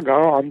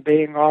Chicago on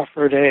being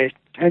offered a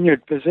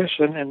tenured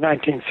position in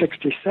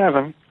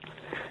 1967,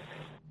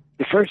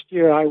 the first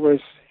year I was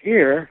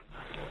here,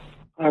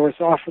 I was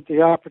offered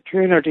the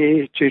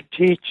opportunity to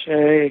teach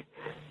a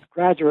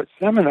graduate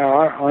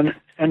seminar on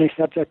any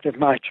subject of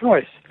my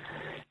choice.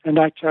 And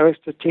I chose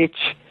to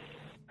teach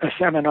a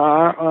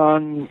seminar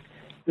on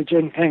the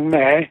Jinping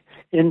Mei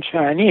in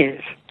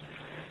Chinese.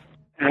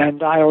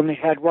 And I only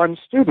had one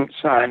student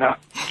sign up.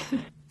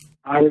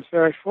 I was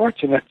very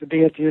fortunate to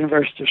be at the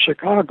University of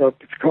Chicago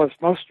because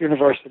most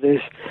universities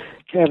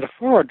can't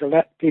afford to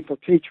let people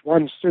teach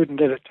one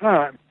student at a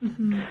time.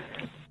 Mm-hmm.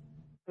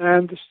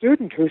 And the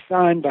student who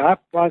signed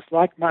up was,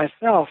 like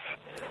myself,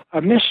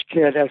 a Mish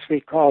kid, as we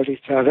called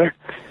each other,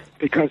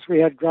 because we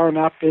had grown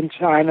up in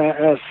China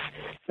as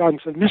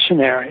sons of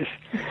missionaries.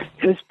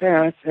 His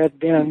parents had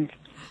been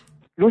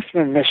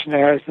Lutheran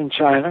missionaries in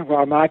China,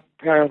 while my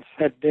parents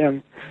had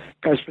been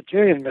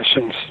Presbyterian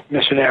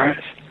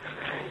missionaries.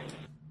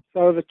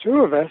 So the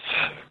two of us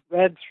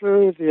read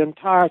through the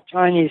entire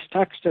Chinese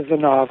text of the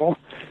novel,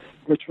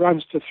 which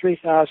runs to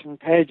 3,000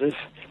 pages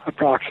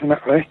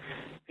approximately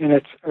in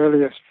its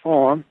earliest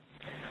form,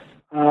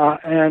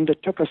 and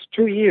it took us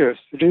 2 years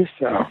to do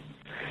so.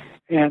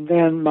 And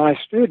then my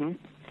student,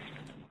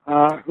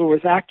 who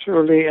was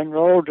actually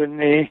enrolled in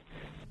the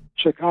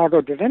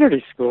Chicago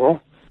Divinity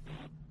School,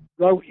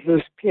 wrote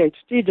his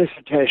PhD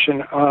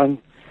dissertation on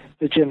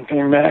the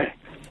Jinping Mei,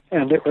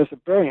 and it was a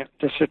brilliant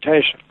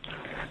dissertation.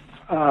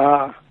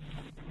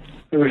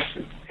 It was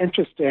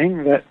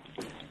interesting that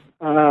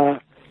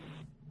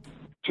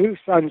two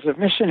sons of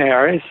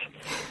missionaries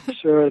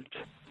should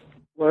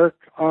work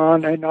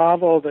on a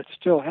novel that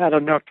still had a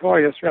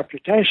notorious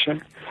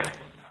reputation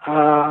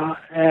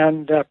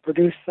and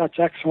produce such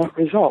excellent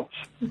results.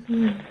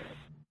 Mm-hmm.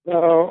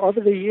 So over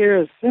the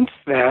years since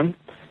then,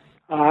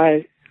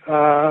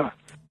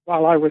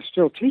 while I was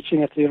still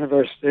teaching at the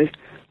university,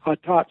 I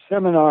taught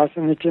seminars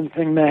in the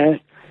Jinping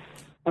Mei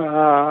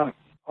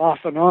off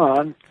and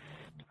on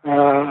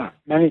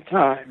many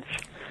times.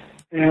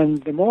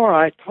 And the more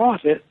I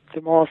taught it,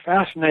 the more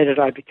fascinated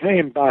I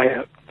became by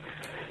it.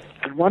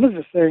 And one of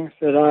the things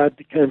that I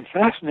became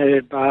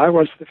fascinated by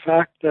was the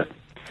fact that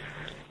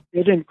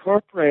it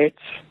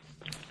incorporates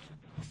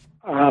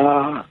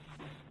as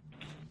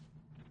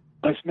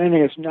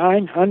many as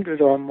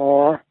 900 or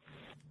more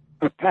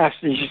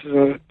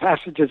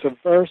passages of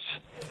verse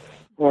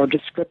or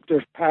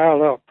descriptive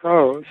parallel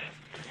prose,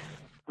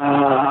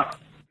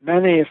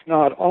 many, if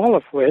not all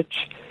of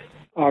which,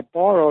 are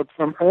borrowed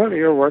from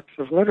earlier works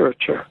of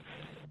literature.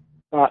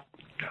 But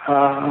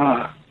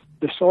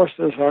the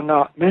sources are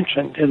not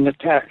mentioned in the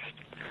text,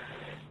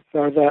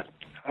 so that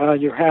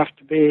you have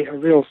to be a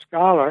real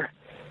scholar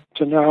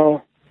to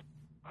know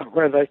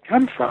where they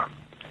come from.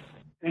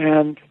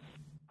 And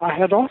I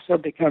had also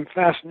become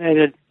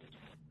fascinated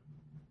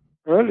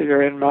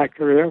earlier in my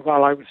career,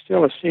 while I was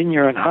still a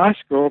senior in high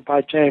school,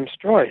 by James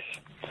Joyce.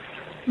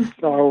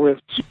 So I was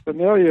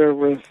familiar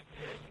with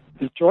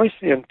the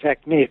Joycean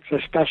techniques,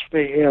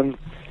 especially in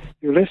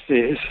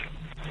Ulysses.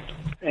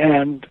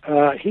 And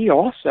he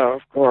also,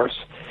 of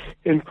course,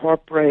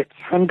 incorporates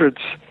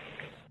hundreds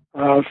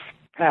of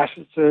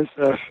passages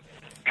of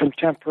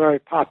contemporary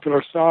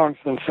popular songs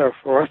and so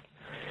forth,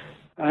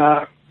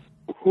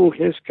 who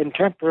his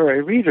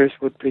contemporary readers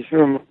would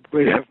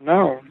presumably have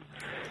known,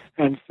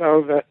 and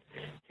so that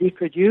he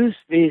could use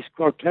these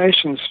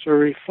quotations to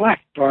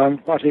reflect on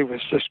what he was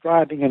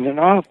describing in the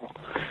novel,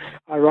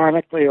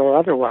 ironically or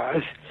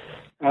otherwise,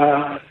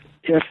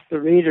 if the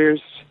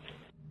readers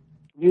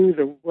knew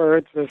the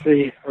words of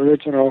the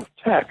original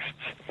texts.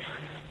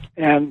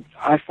 And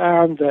I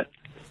found that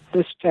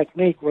this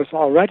technique was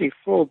already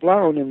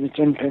full-blown in the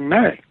Jinping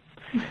Mei.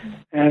 Mm-hmm.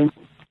 And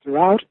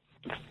throughout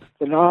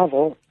the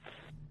novel,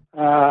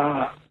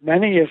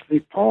 many of the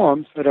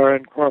poems that are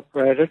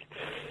incorporated,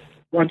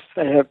 once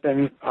they have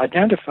been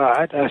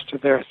identified as to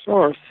their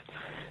source,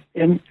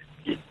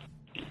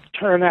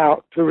 turn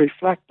out to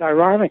reflect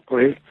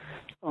ironically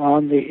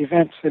on the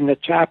events in the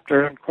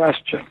chapter in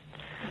question.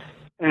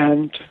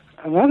 And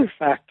another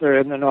factor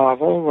in the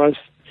novel was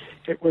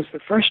it was the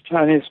first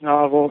Chinese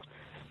novel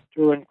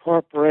to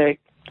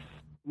incorporate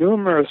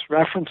numerous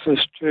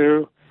references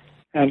to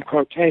and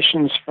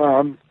quotations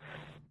from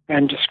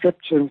and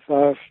descriptions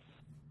of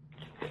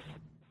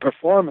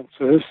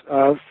performances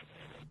of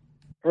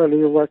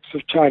earlier works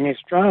of Chinese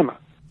drama.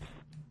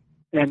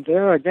 And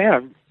there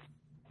again,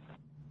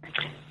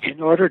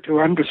 in order to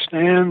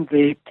understand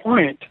the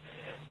point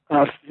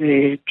of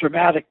the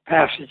dramatic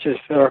passages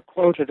that are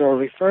quoted or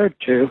referred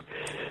to,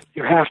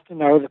 you have to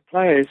know the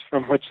plays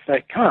from which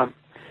they come.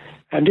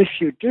 And if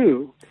you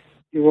do,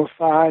 you will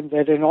find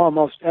that in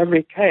almost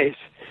every case,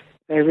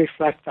 they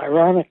reflect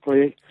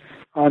ironically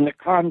on the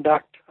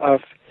conduct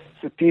of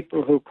the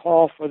people who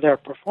call for their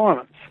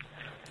performance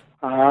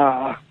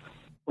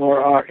or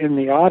are in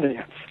the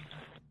audience.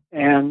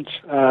 And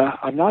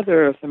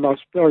another of the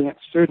most brilliant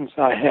students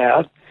I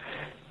had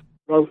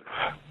wrote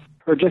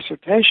her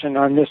dissertation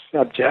on this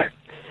subject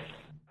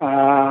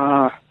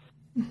and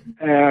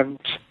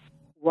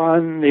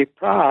won the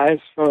prize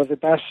for the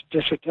best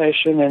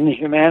dissertation in the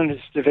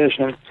humanities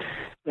division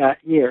that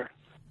year.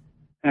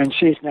 And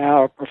she's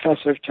now a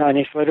professor of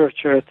Chinese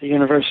literature at the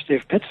University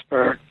of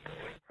Pittsburgh.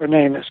 Her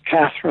name is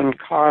Catherine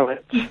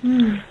Carlitz.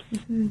 Mm-hmm.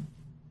 Mm-hmm.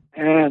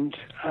 And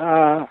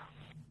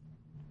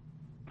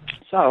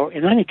so,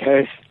 in any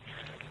case,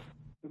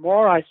 the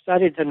more I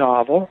studied the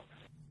novel,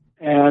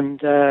 and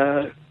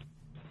the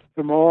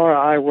more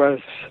I was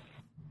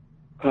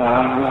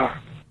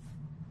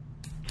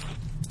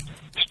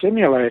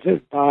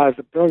stimulated by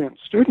the brilliant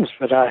students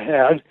that I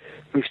had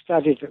who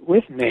studied it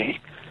with me,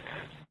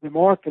 the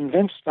more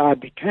convinced I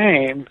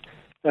became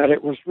that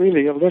it was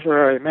really a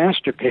literary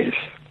masterpiece,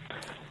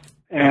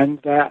 and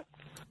that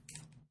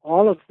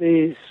all of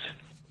these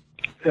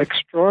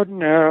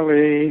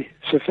extraordinarily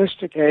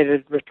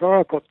sophisticated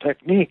rhetorical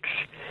techniques,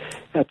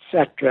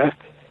 etc.,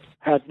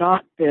 had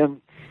not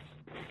been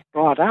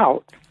brought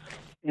out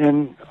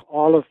in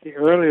all of the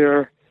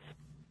earlier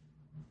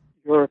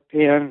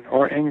European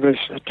or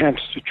English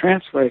attempts to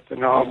translate the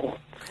novel.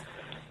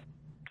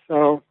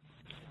 So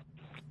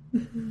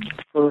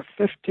for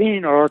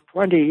 15 or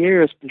 20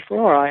 years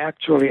before I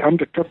actually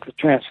undertook the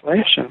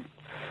translation,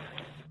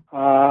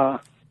 I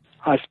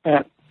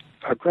spent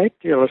a great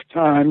deal of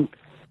time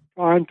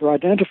trying to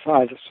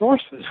identify the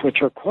sources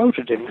which are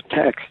quoted in the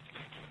text.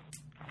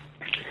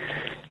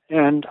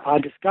 And I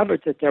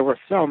discovered that there were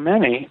so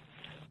many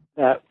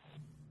that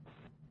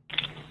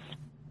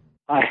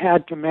I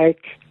had to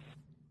make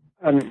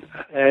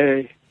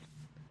a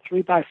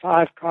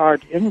 3x5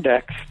 card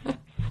index.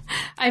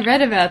 I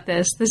read about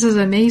this. This is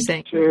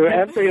amazing. To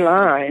every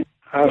line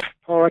of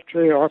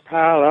poetry or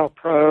parallel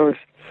prose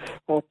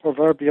or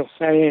proverbial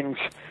sayings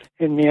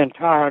in the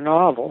entire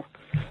novel.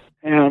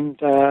 And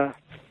wow.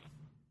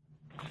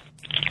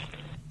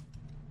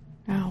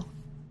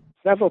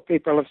 Several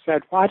people have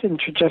said, why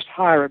didn't you just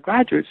hire a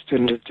graduate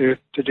student to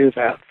do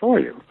that for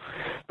you?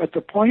 But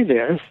the point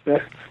is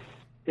that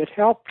it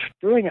helped,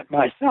 doing it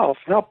myself,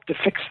 helped to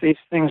fix these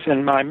things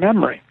in my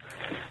memory.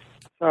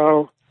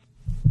 So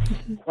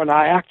when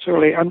I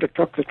actually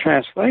undertook the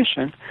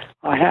translation,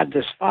 I had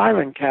this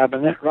filing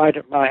cabinet right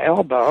at my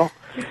elbow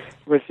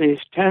with these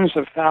tens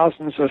of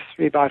thousands of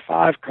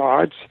 3x5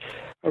 cards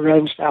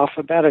arranged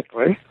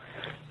alphabetically.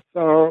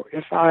 So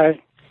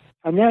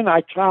and then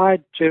I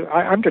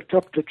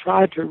undertook to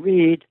try to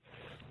read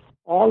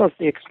all of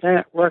the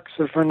extant works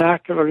of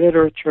vernacular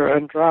literature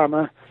and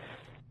drama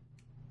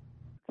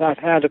that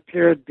had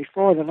appeared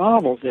before the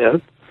novel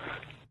did.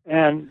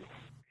 And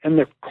in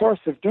the course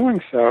of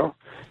doing so,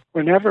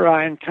 whenever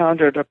I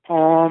encountered a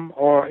poem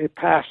or a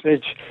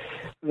passage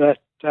that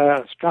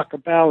struck a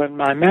bell in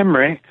my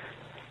memory,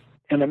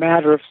 in a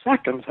matter of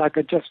seconds, I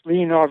could just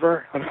lean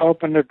over and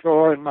open a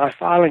drawer in my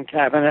filing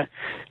cabinet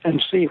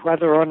and see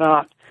whether or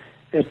not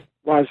it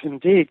was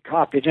indeed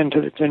copied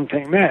into the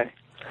Jinping Mei.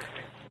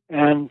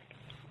 And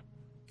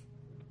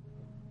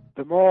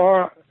the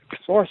more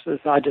sources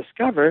I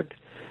discovered,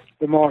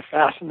 the more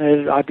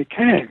fascinated I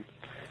became.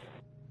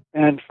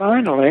 And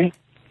finally,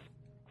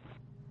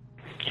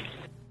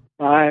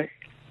 my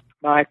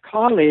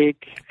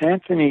colleague,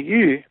 Anthony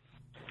Yu,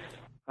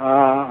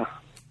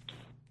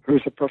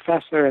 who's a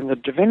professor in the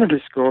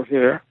Divinity School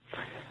here,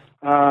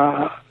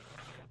 a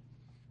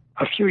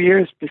few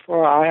years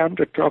before I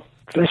undertook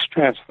this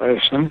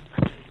translation,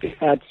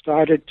 had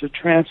started to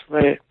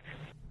translate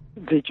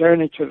The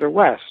Journey to the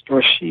West,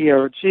 or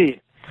Shiyouji,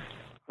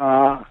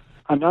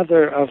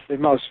 another of the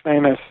most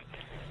famous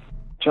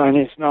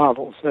Chinese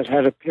novels that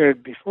had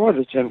appeared before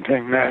the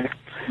Jinping Mei.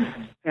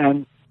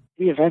 And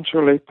he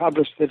eventually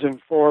published it in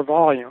 4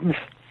 volumes.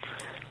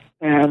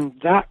 And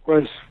that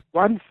was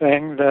one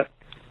thing that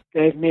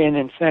gave me an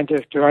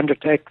incentive to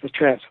undertake the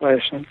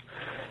translation.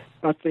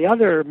 But the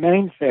other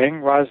main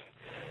thing was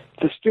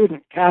the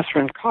student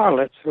Catherine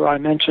Carlitz, who I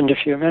mentioned a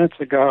few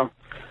minutes ago,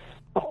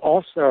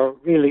 also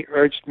really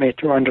urged me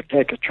to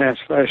undertake a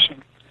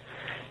translation.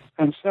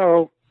 And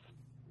so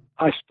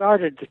I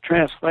started the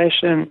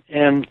translation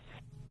in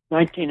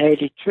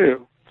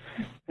 1982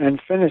 and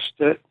finished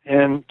it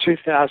in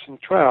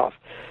 2012.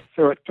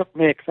 So it took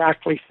me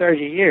exactly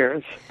 30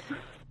 years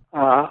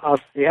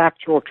of the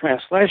actual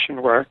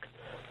translation work,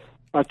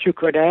 but you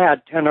could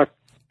add 10 or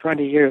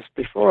 20 years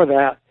before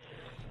that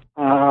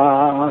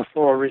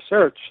for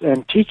research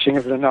and teaching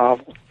of the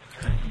novel.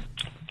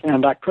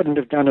 And I couldn't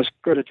have done as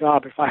good a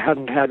job if I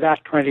hadn't had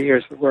that 20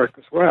 years of work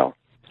as well.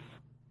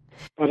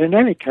 But in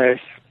any case,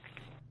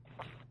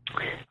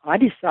 I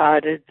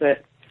decided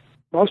that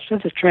most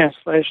of the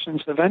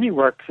translations of any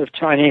works of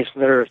Chinese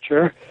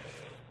literature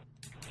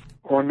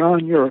or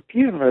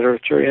non-European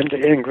literature into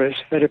English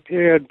that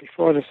appeared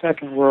before the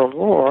Second World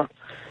War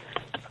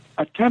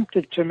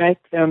attempted to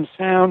make them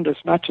sound as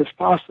much as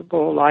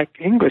possible like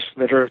English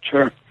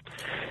literature,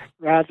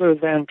 rather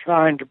than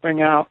trying to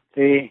bring out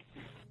the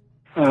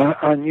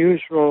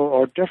unusual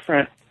or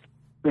different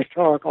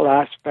rhetorical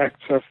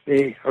aspects of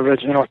the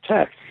original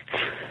text.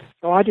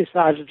 So I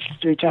decided to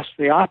do just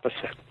the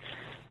opposite,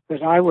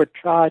 that I would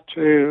try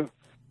to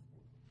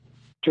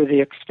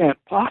the extent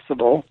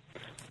possible,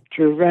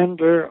 to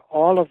render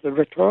all of the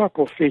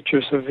rhetorical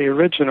features of the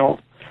original.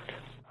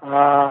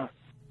 I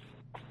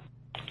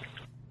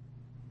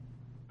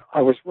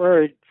was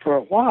worried for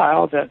a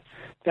while that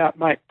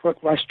might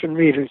put Western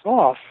readers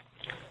off,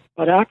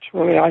 but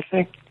actually I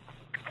think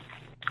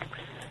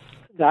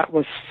that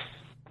was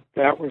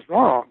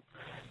wrong.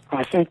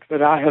 I think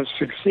that I have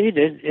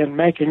succeeded in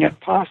making it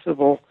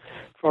possible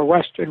for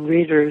Western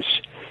readers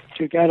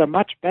to get a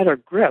much better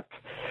grip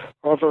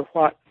over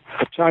what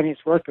a Chinese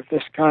work of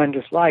this kind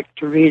is like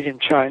to read in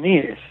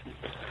Chinese.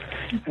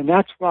 And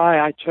that's why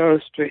I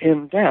chose to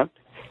indent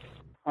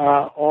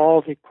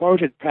all the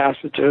quoted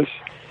passages,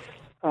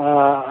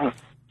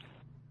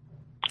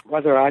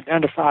 whether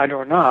identified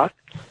or not,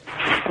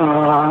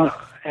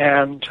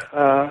 and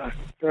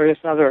various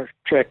other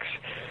tricks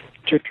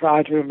to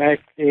try to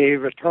make the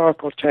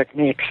rhetorical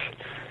techniques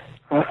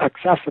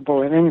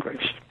accessible in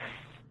English.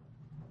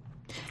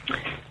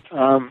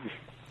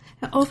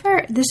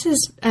 Over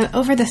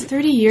the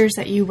 30 years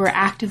that you were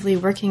actively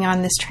working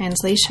on this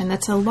translation,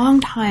 that's a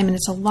long time and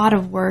it's a lot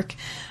of work.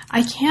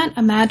 I can't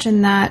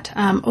imagine that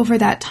over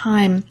that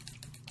time,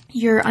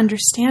 your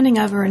understanding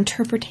of or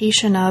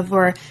interpretation of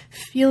or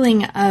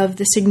feeling of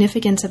the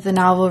significance of the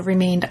novel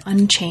remained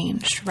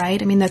unchanged,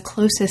 right? I mean, the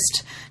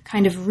closest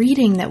kind of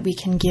reading that we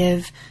can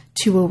give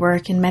to a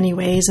work in many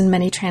ways, and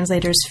many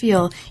translators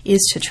feel,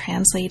 is to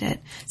translate it.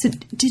 So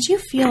did you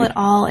feel at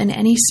all in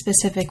any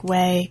specific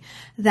way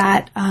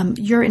that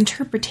your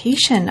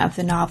interpretation of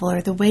the novel, or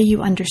the way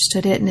you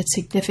understood it and its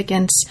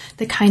significance,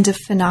 the kinds of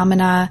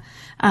phenomena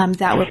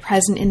that were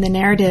present in the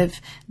narrative,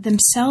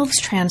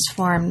 themselves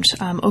transformed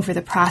over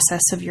the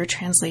process of your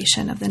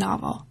translation of the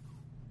novel?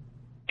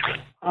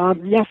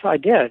 Yes, I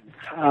did.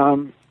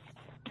 I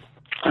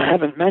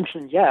haven't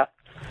mentioned yet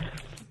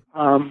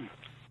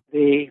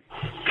the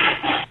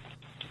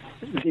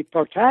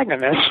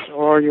protagonist,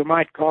 or you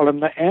might call him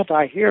the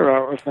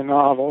anti-hero of the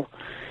novel,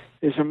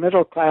 is a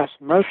middle-class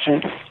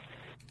merchant,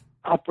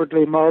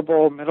 upwardly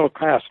mobile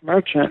middle-class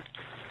merchant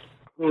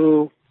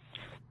who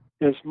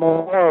is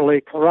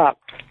morally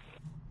corrupt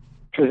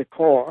to the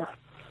core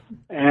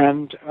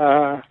and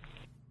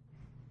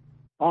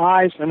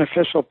buys an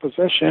official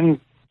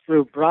position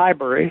through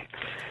bribery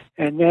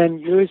and then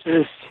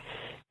uses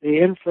the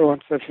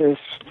influence of his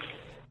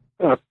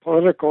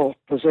political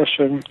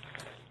position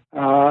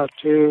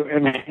to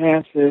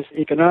enhance his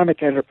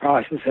economic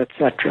enterprises,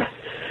 etc.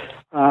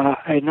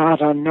 A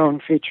not unknown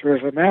feature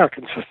of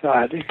American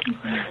society.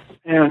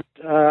 And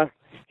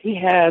he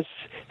has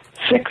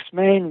 6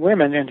 main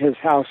women in his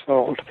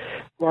household,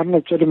 1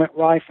 legitimate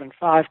wife and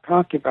 5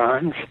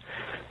 concubines,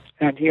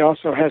 and he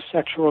also has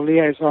sexual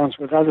liaisons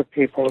with other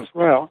people as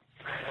well.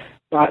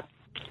 But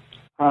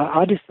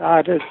I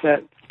decided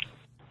that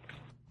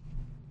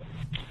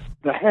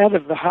the head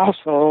of the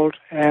household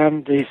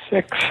and the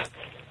 6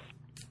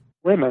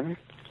 women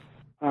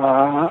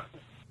under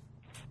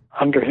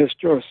his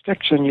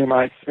jurisdiction, you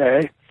might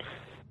say,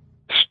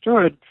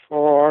 stood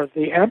for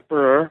the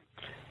emperor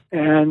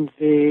and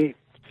the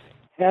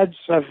heads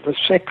of the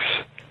 6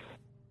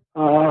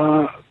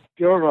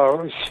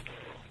 bureaus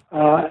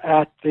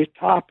at the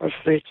top of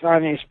the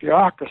Chinese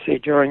bureaucracy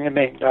during the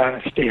Ming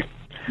Dynasty.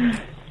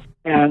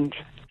 And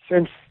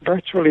since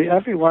virtually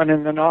everyone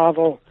in the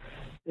novel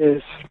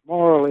is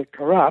morally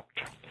corrupt,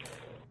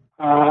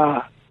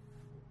 I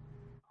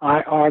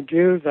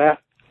argue that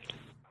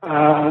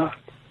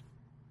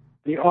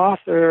the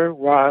author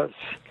was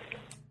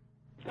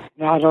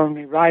not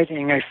only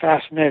writing a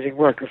fascinating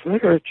work of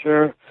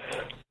literature,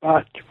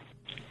 but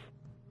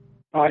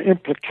by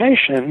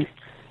implication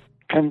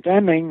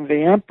condemning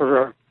the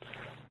emperor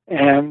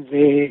and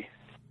the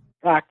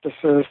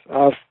practices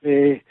of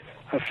the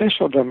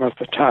officialdom of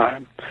the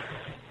time.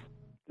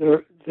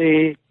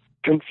 The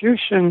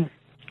Confucian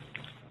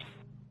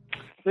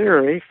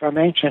theory from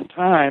ancient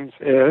times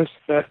is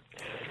that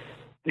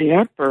the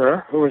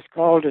emperor, who is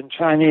called in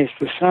Chinese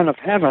the Son of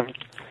Heaven,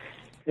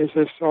 is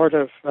a sort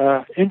of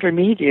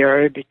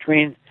intermediary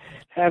between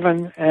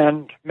heaven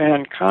and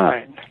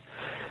mankind,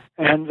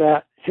 and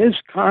that his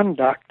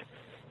conduct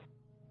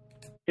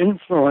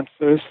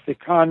influences the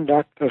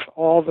conduct of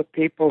all the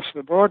people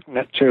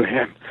subordinate to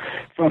him,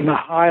 from the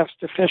highest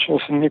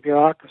officials in the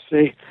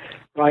bureaucracy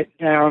right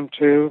down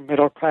to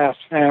middle-class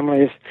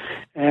families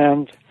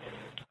and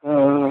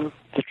the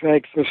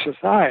dregs of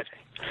society.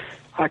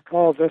 I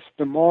call this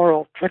the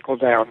moral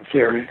trickle-down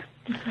theory.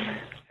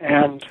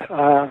 And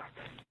the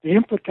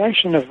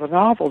implication of the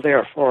novel,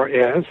 therefore,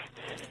 is,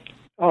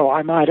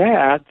 I might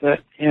add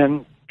that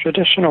in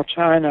traditional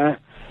China,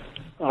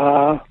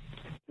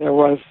 there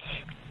was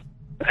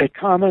a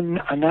common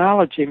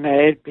analogy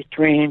made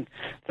between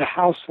the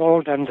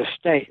household and the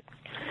state.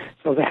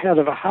 So the head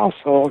of a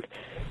household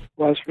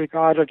was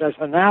regarded as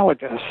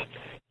analogous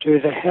to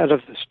the head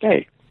of the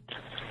state.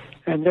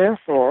 And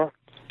therefore,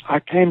 I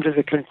came to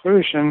the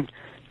conclusion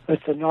that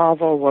the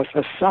novel was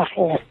a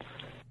subtle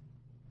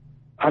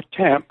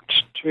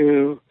attempt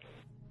to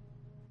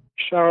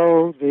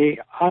show the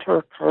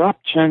utter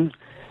corruption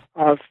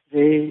of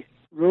the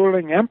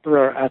ruling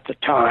emperor at the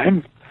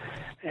time,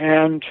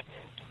 and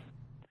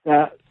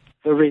that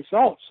the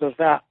results of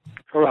that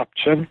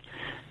corruption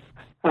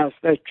as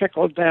they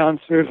trickled down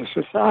through the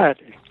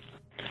society.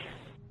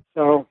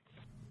 So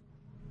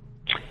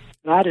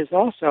that is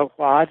also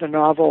why the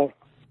novel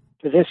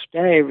to this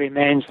day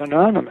remains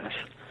anonymous,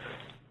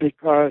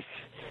 because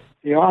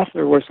the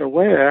author was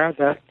aware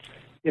that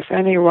if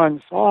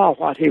anyone saw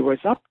what he was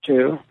up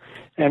to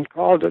and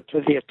called it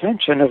to the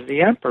attention of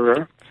the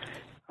emperor,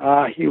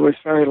 he was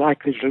very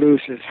likely to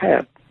lose his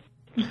head.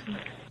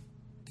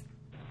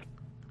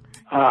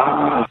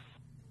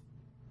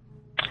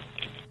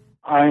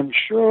 I'm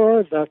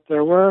sure that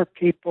there were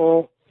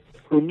people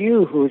who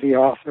knew who the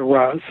author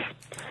was,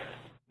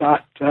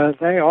 but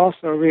they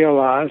also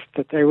realized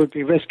that they would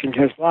be risking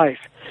his life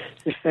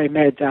if they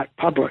made that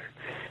public.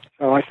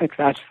 So I think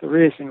that's the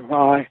reason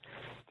why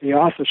the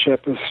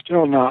authorship is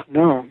still not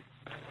known.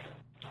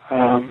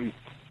 I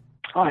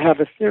have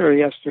a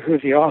theory as to who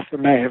the author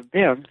may have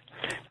been,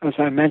 as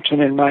I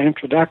mentioned in my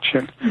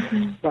introduction,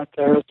 but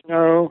there's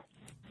no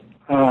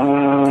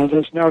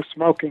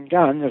smoking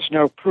gun, there's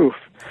no proof.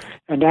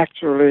 And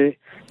actually,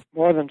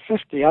 more than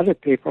 50 other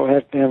people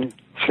have been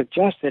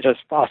suggested as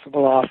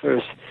possible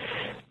authors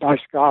by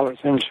scholars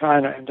in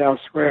China and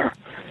elsewhere,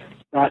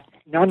 but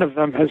none of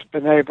them has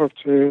been able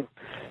to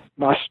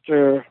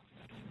muster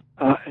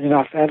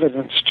enough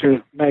evidence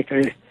to make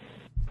a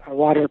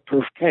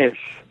waterproof case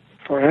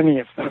for any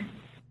of them.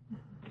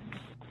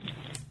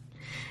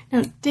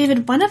 Now,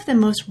 David, one of the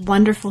most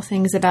wonderful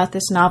things about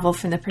this novel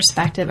from the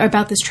perspective, or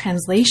about this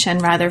translation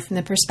rather, from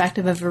the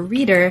perspective of a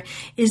reader,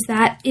 is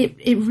that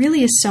it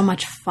really is so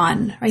much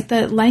fun, right?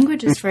 The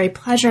language is very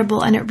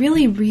pleasurable, and it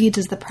really reads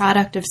as the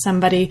product of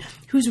somebody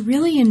who's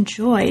really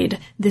enjoyed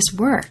this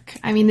work.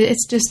 I mean,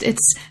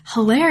 it's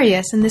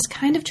hilarious, and this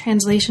kind of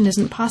translation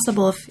isn't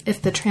possible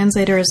if the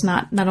translator is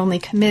not only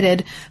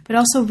committed, but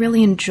also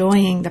really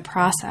enjoying the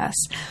process.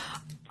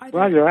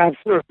 Well, you're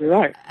absolutely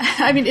right.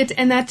 I mean,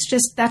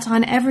 that's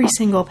on every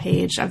single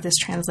page of this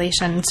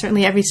translation,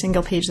 certainly every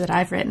single page that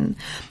I've written.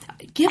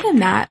 Given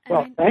that...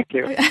 Well, thank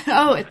you.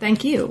 Oh,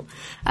 thank you.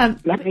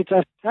 Let me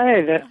just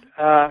say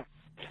that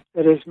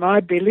it is my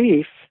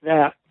belief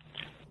that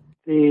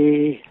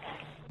the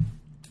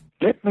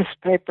litmus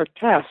paper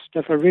test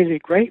of a really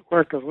great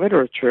work of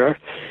literature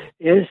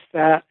is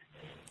that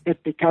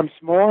it becomes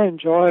more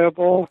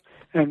enjoyable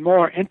and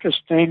more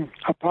interesting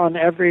upon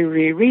every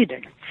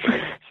rereading.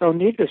 So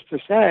needless to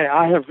say,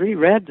 I have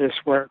reread this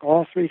work,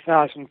 all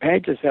 3,000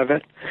 pages of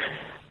it,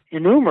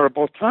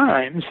 innumerable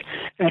times,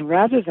 and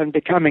rather than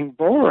becoming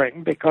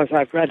boring because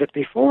I've read it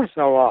before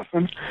so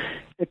often,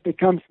 it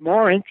becomes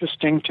more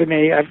interesting to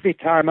me every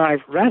time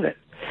I've read it.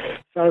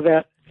 So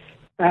that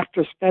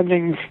after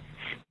spending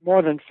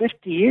more than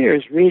 50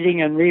 years reading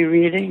and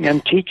rereading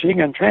and teaching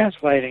and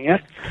translating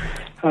it,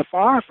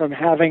 far from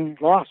having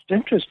lost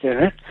interest in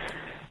it,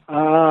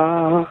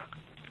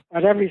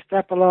 at every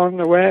step along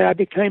the way, I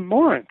became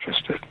more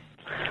interested.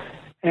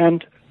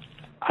 And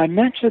I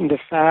mentioned the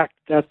fact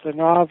that the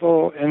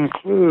novel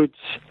includes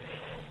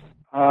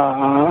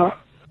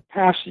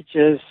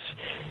passages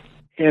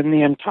in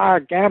the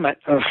entire gamut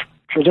of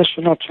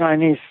traditional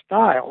Chinese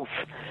styles.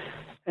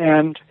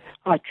 And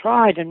I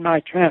tried in my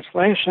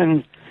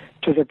translation,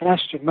 to the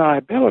best of my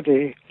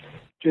ability,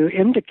 to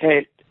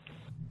indicate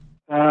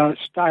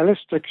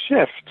stylistic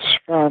shifts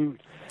from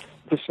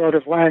the sort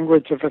of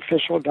language of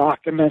official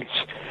documents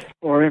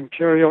or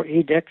imperial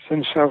edicts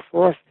and so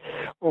forth,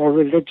 or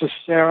religious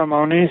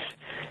ceremonies,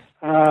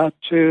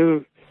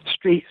 to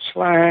street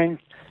slang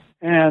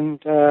and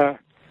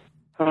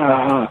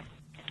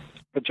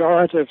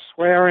pejorative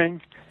swearing.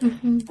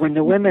 Mm-hmm. When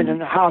the women in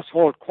the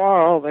household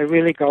quarrel, they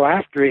really go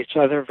after each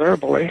other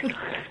verbally.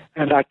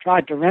 And I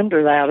tried to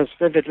render that as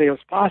vividly as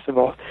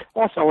possible,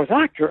 also as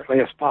accurately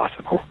as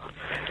possible.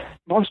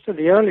 Most of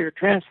the earlier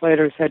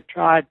translators had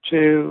tried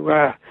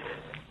to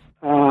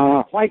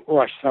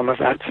whitewash some of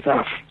that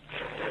stuff.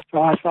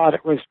 So I thought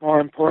it was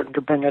more important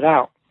to bring it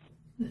out.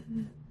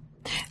 Mm-hmm.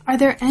 Are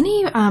there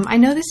any, I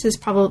know this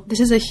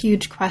is a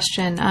huge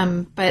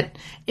question, but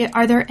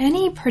are there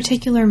any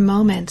particular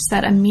moments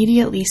that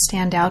immediately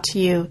stand out to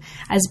you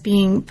as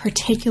being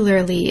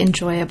particularly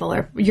enjoyable,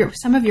 or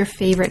some of your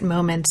favorite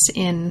moments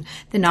in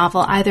the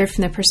novel, either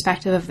from the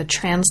perspective of the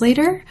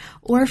translator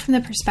or from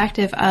the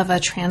perspective of a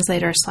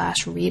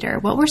translator/reader?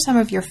 What were some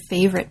of your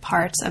favorite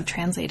parts of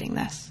translating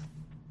this?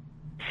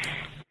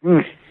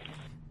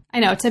 I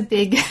know it's a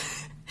big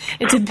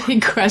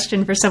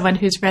question for someone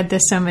who's read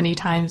this so many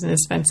times and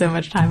has spent so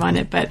much time on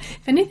it. But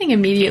if anything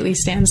immediately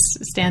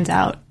stands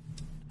out,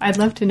 I'd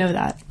love to know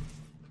that.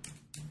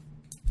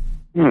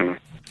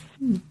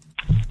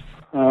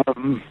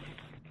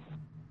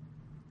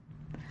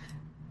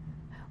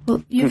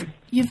 Well,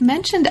 you've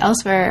mentioned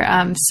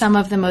elsewhere some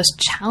of the most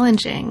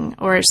challenging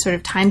or sort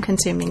of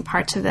time-consuming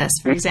parts of this.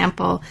 For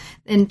example,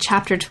 in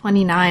chapter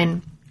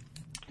 29.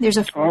 There's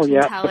a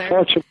fortune teller, the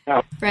fortune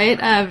teller. Right?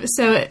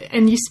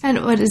 And you spent,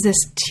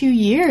 2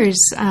 years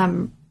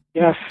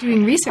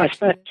doing research? I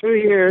spent 2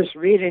 years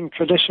reading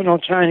traditional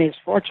Chinese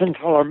fortune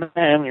teller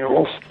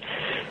manuals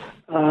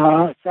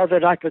so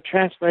that I could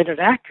translate it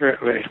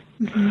accurately.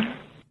 Mm-hmm.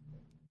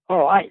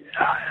 Oh, I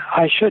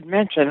should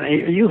mention,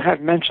 you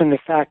have mentioned the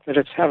fact that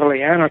it's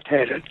heavily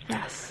annotated.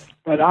 Yes.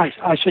 But I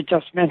should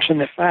just mention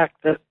the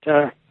fact that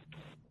the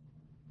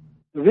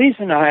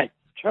reason I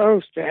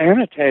chose to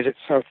annotate it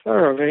so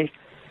thoroughly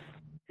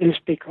is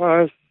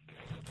because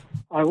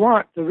I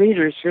want the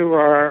readers who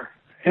are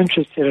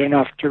interested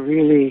enough to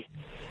really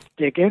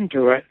dig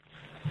into it,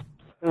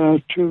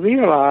 to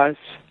realize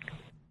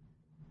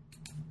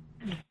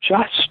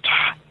just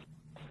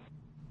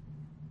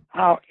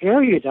how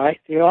erudite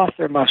the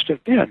author must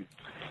have been.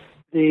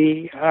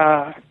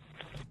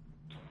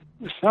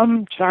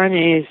 Some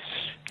Chinese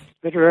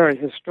literary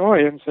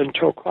historians,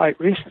 until quite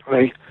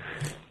recently,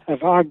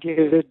 have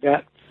argued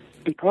that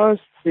because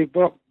the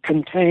book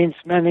contains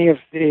many of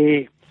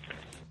the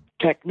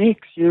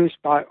techniques used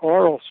by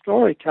oral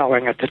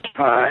storytelling at the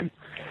time,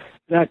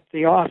 that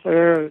the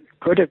author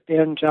could have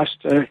been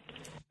just an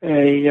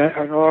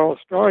oral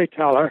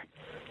storyteller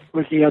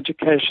with the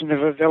education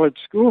of a village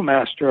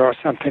schoolmaster or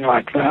something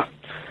like that.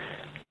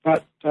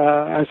 But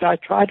as I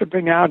try to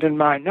bring out in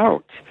my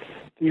notes,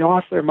 the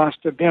author must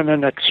have been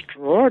an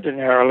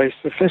extraordinarily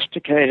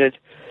sophisticated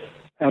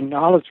and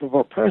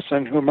knowledgeable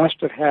person who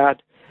must have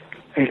had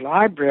a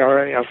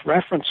library of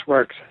reference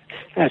works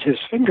at his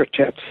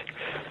fingertips,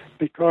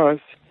 because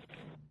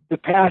the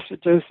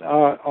passages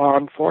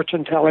on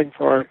fortune-telling,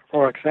 for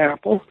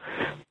example,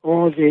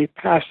 or the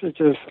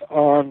passages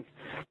on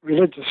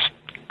religious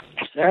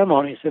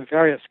ceremonies of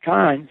various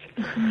kinds,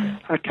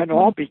 can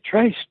all be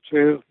traced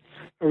to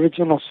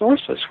original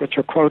sources, which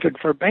are quoted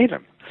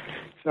verbatim,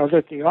 so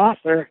that the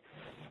author,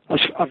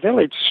 a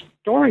village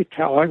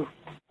storyteller,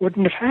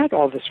 wouldn't have had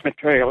all this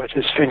material at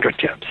his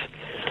fingertips.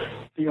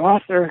 The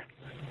author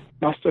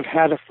must have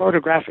had a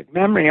photographic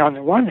memory on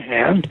the one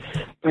hand,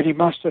 but he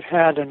must have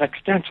had an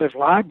extensive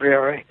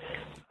library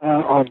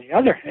on the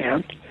other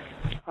hand,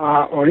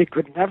 or he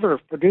could never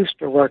have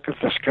produced a work of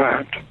this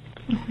kind.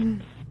 Mm-hmm.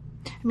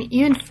 I mean,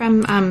 even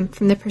from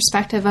the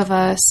perspective of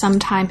a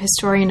sometime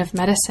historian of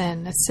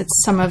medicine, it's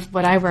some of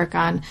what I work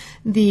on.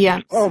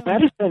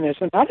 Medicine is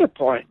another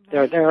point.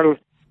 There are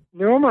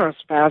numerous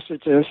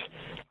passages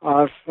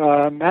of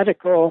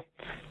medical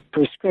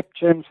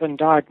prescriptions and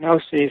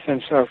diagnoses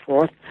and so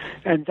forth,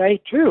 and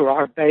they too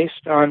are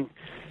based on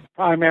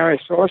primary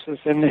sources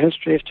in the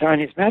history of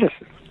Chinese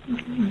medicine.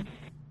 Mm-hmm.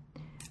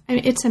 I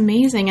mean, it's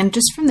amazing, and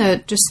just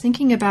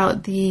thinking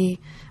about the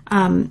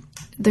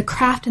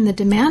craft and the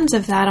demands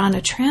of that on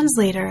a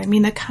translator. I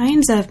mean, the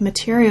kinds of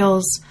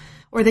materials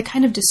or the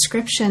kind of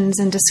descriptions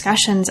and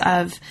discussions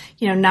of,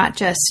 not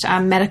just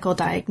medical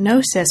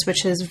diagnosis,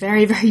 which is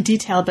very, very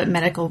detailed, but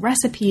medical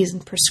recipes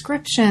and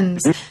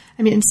prescriptions.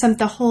 I mean,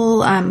 the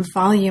whole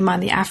volume on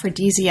the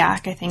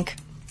aphrodisiac, I think,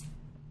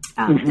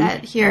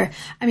 that here,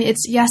 I mean,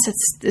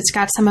 it's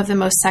got some of the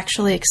most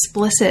sexually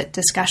explicit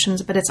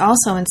discussions, but it's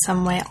also in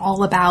some way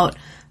all about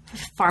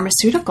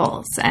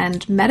pharmaceuticals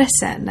and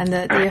medicine and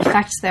the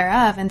effects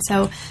thereof. And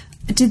so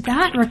did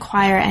that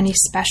require any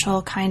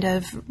special kind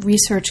of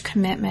research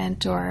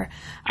commitment or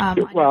how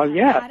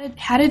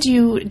did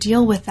you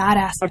deal with that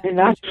aspect? I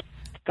mean,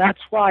 that's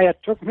why it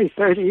took me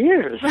 30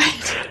 years.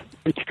 Right.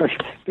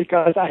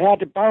 because I had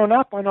to bone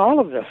up on all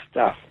of this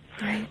stuff.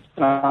 Right.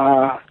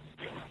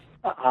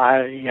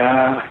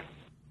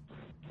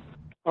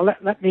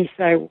 Let me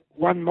say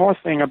one more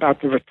thing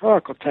about the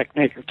rhetorical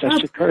technique that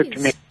just occurred to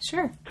me.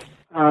 Sure.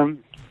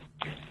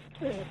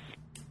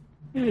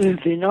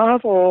 The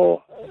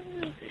novel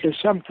is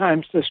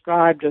sometimes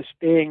described as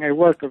being a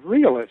work of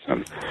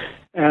realism,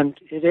 and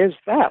it is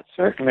that,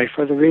 certainly,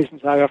 for the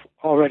reasons I have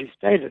already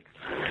stated.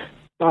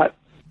 But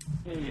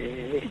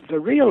the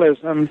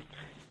realism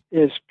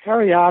is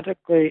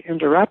periodically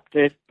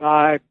interrupted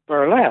by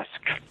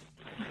burlesque.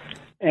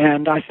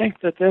 And I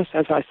think that this,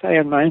 as I say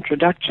in my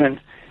introduction,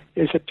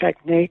 is a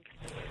technique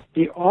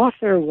the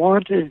author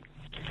wanted.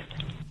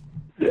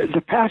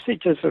 The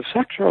passages of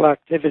sexual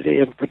activity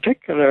in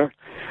particular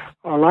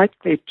are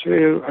likely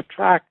to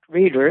attract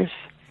readers,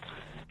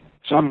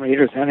 some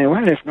readers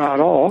anyway, if not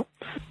all,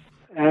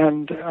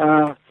 and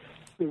the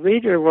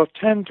reader will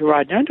tend to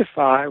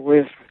identify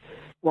with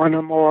one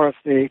or more of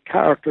the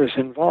characters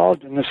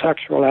involved in the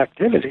sexual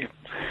activity.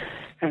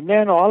 And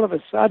then all of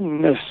a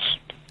sudden this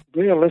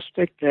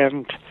realistic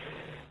and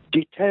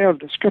detailed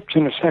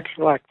description of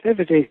sexual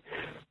activity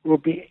will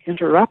be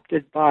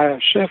interrupted by a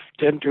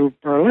shift into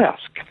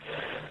burlesque.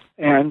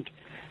 And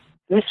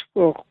this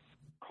will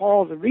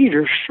call the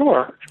reader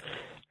short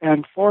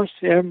and force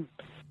him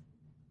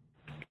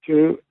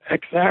to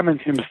examine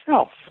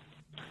himself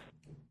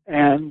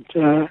and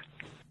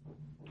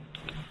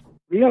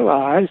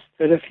realize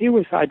that if he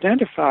was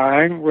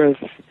identifying with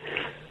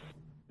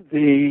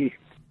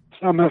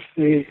some of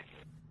the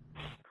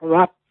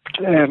corrupt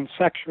and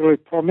sexually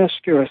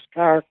promiscuous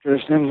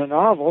characters in the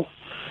novel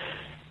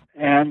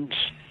and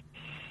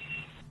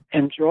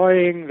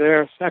enjoying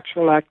their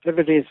sexual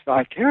activities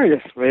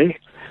vicariously,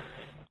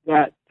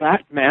 that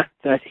meant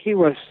that he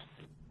was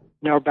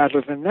no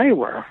better than they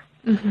were.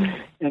 Mm-hmm.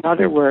 In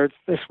other words,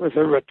 this was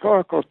a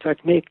rhetorical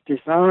technique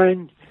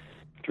designed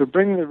to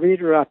bring the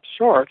reader up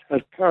short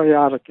at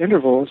periodic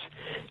intervals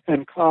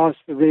and cause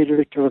the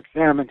reader to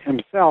examine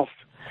himself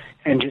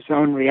and his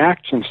own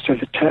reactions to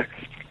the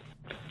text.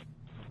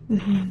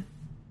 Mm-hmm.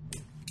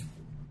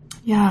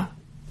 Yeah.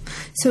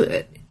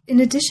 So in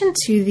addition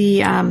to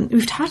the,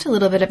 we've talked a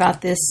little bit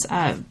about this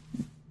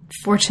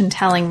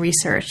fortune-telling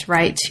research,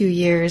 right? 2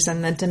 years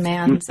and the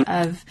demands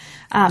of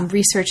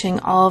researching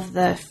all of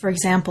the, for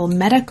example,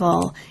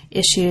 medical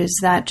issues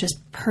that just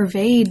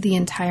pervade the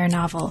entire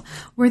novel.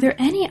 Were there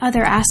any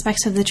other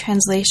aspects of the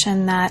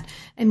translation that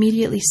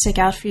immediately stick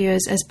out for you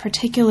as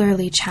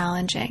particularly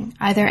challenging?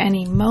 Are there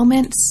any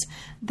moments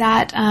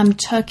that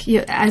took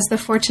you, as the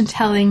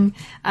fortune-telling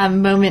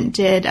moment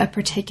did, a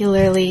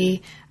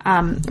particularly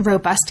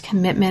robust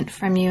commitment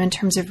from you in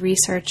terms of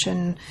research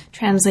and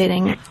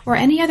translating, or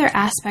any other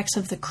aspects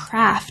of the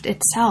craft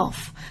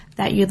itself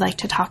that you'd like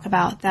to talk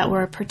about that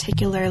were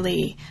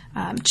particularly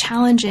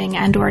challenging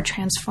and or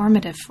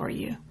transformative for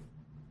you?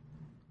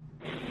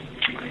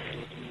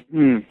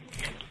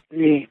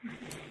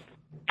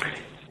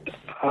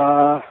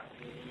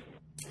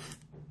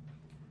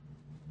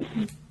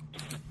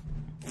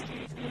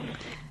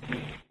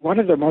 One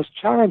of the most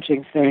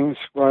challenging things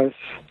was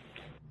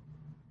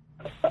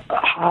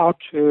how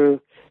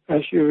to,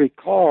 as you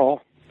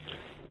recall,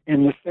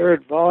 in the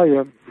third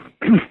volume,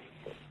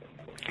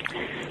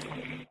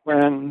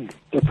 when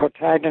the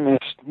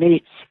protagonist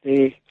meets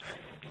the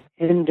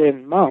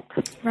Indian monk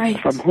Right.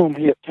 from whom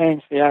he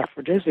obtains the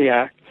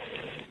aphrodisiac,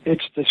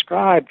 it's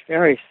described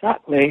very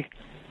subtly,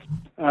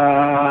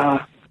 so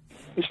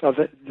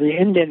that the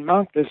Indian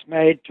monk is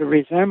made to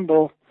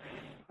resemble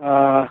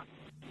an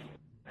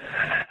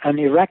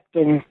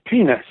erecting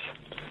penis.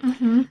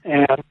 Mm-hmm.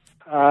 And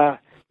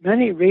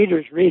many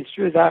readers read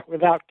through that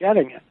without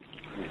getting it.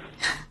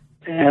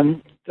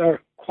 And there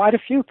are quite a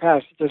few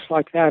passages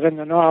like that in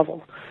the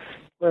novel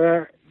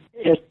where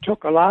it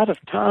took a lot of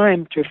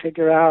time to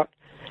figure out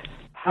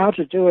how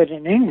to do it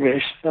in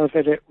English so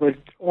that it would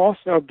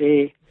also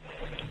be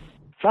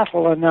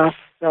subtle enough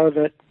so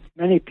that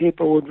many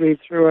people would read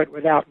through it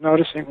without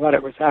noticing what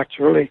it was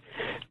actually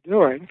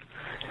doing,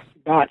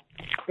 but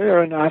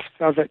clear enough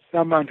so that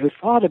someone who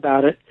thought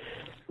about it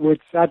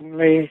would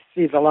suddenly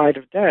see the light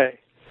of day.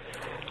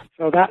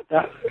 So that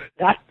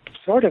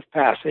sort of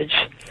passage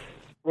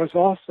was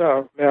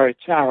also very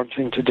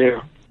challenging to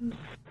do.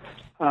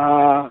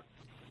 And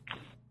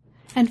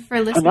for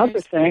listeners... Another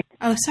thing...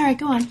 Oh, sorry,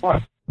 go on.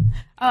 What?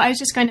 Oh, I was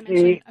just going to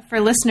mention, for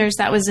listeners,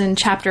 that was in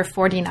chapter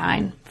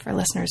 49, for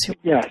listeners who...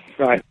 Yes,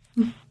 right.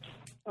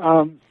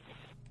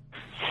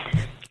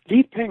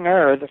 Li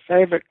Ping-er, the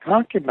favorite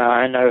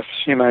concubine of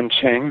Xi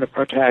Ching, the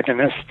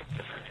protagonist,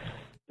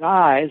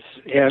 dies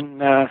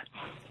in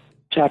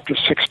chapter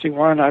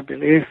 61, I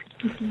believe.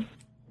 Mm-hmm.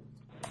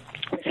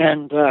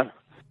 And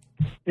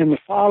in the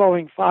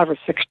following 5 or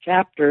 6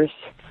 chapters,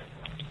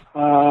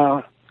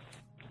 the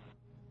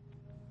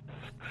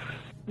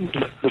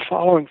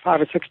following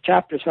 5 or 6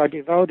 chapters are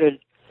devoted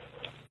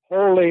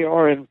wholly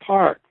or in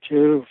part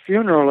to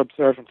funeral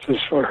observances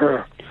for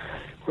her,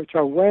 which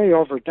are way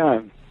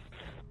overdone.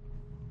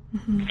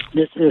 Mm-hmm.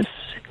 This is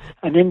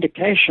an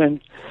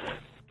indication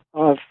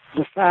of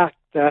the fact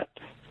that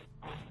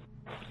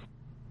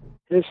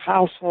his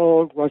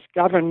household was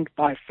governed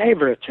by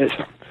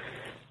favoritism,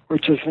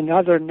 which is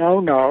another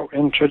no-no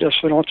in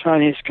traditional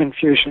Chinese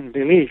Confucian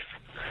belief.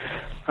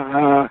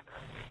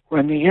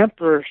 When the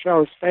emperor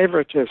shows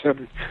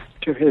favoritism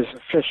to his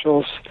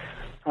officials,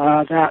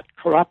 that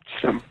corrupts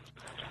them.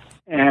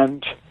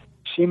 And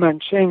Xi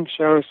Ching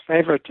shows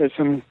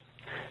favoritism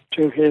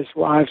to his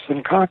wives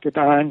and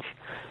concubines,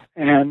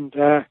 and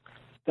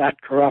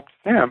that corrupts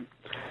them.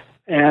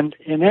 And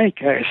in any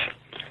case,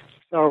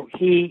 so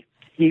he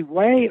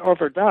way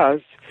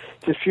overdoes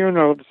the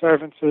funeral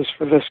observances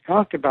for this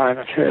concubine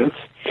of his,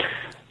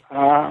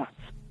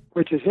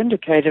 which is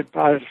indicated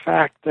by the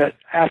fact that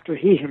after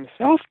he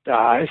himself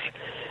dies,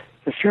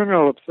 the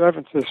funeral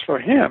observances for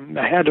him,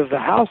 the head of the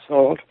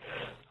household,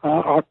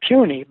 are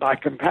puny by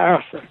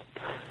comparison.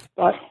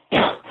 But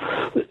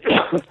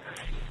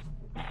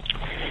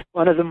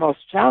one of the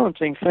most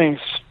challenging things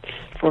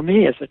for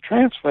me as a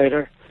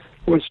translator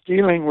was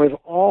dealing with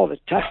all the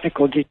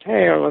technical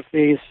detail of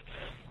these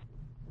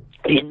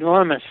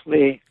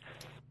enormously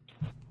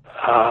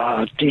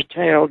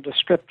detailed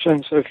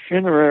descriptions of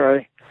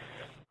funerary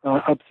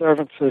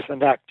observances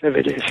and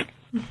activities.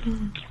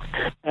 Mm-hmm.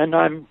 And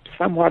I'm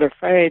somewhat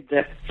afraid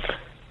that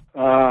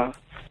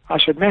I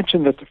should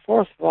mention that the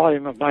 4th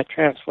volume of my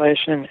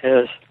translation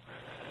is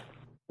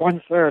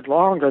 1/3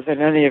 longer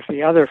than any of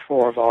the other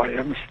 4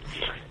 volumes.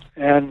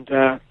 And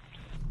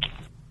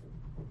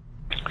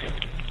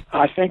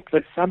I think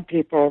that some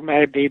people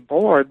may be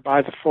bored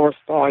by the 4th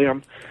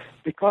volume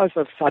because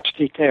of such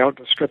detailed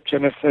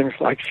description of things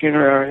like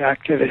funerary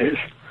activities.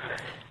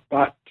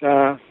 But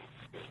oh,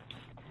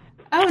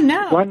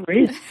 no. one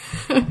reason...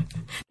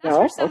 That's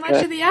where so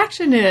much of the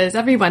action is.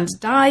 Everyone's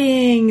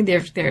dying.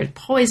 They're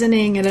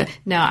poisoning. And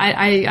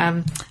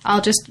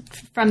I'll just,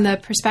 from the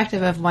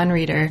perspective of one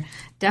reader,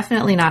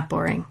 definitely not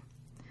boring.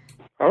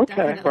 Okay,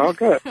 definitely. Well,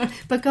 good.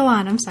 But go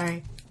on. I'm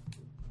sorry.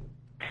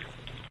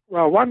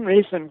 Well, one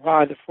reason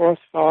why the 4th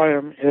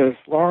volume is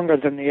longer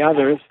than the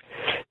others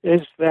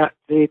is that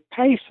the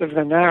pace of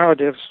the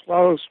narrative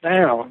slows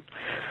down,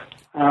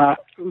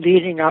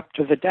 leading up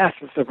to the death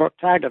of the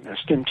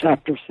protagonist in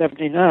chapter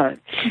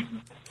 79.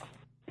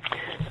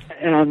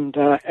 and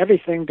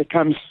everything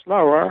becomes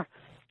slower,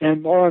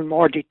 and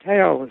more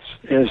detail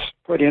is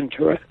put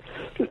into it.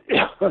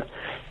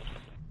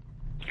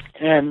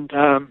 And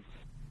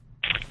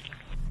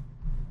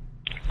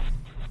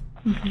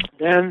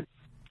then,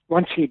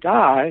 once he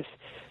dies,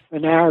 the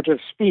narrative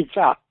speeds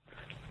up,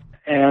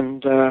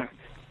 and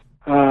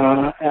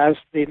as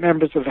the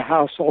members of the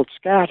household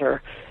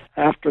scatter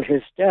after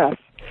his death,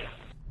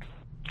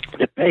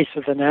 the pace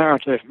of the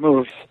narrative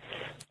moves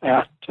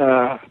at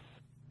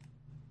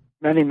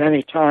many,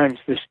 many times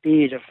the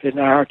speed of the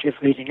narrative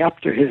leading up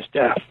to his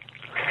death.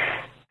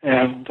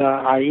 And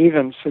I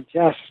even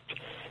suggest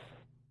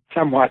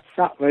somewhat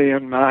subtly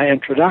in my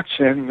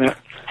introduction that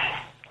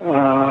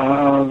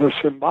the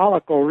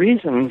symbolical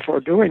reason for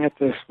doing it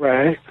this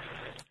way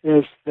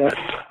is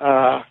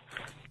that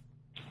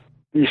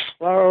the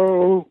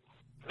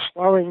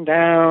slowing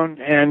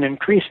down and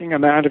increasing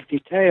amount of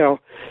detail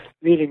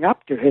leading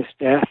up to his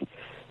death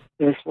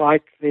is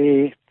like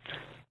the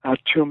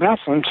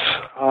tumescence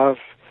of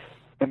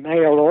the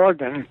male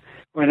organ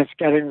when it's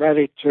getting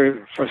ready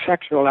for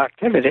sexual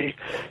activity,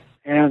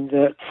 and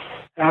that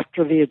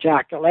after the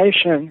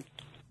ejaculation,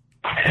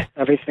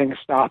 everything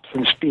stops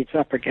and speeds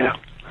up again.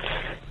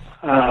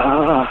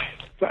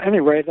 So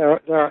anyway,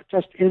 there are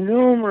just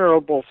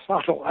innumerable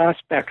subtle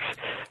aspects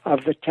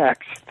of the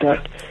text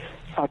that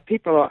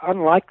people are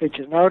unlikely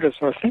to notice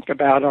or think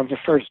about on the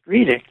first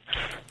reading,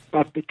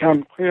 but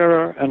become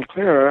clearer and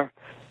clearer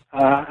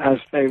as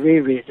they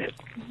reread it.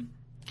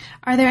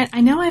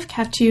 I know I've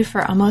kept you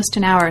for almost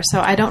an hour, so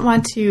I don't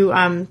want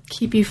to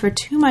keep you for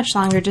too much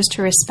longer just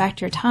to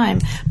respect your time.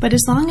 But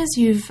as long as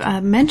you've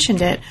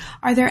mentioned it,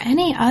 are there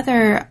any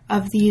other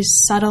of these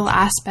subtle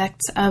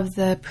aspects of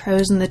the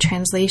prose and the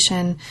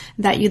translation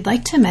that you'd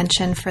like to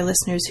mention for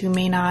listeners who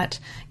may not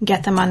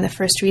get them on the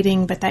first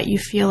reading, but that you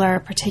feel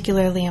are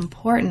particularly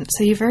important?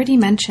 So you've already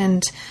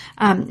mentioned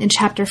in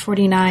chapter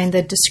 49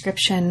 the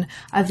description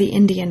of the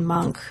Indian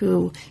monk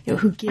who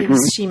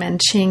gives Shimen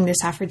Ching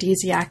this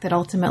aphrodisiac that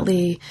ultimately,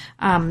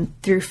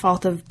 through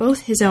fault of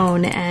both his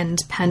own and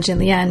Panjin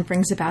Lian,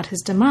 brings about his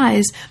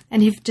demise.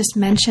 And you've just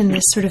mentioned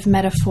this sort of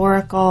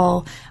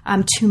metaphorical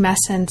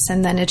tumescence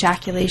and then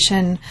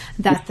ejaculation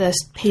that the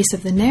pace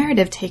of the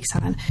narrative takes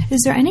on.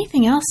 Is there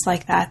anything else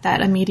like that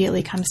that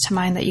immediately comes to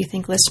mind that you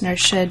think listeners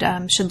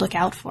should look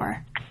out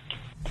for?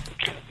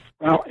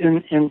 Well,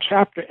 in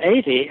chapter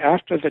 80,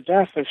 after the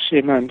death of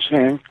Shimen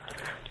Ching,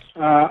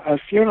 a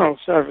funeral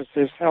service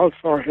is held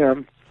for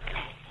him,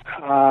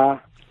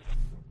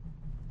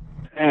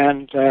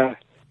 and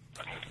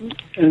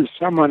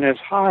someone is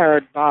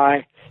hired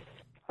by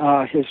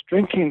his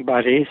drinking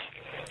buddies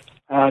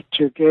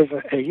to give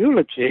a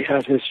eulogy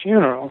at his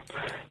funeral.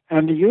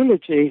 And the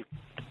eulogy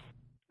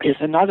is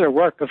another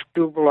work of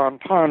double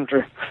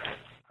entendre.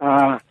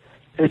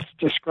 It's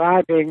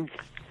describing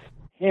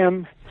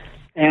him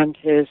and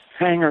his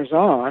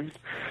hangers-on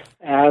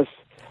as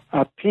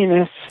a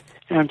penis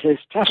and his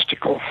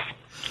testicles.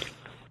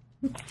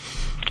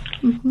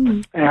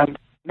 Mm-hmm. And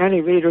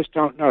many readers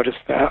don't notice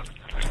that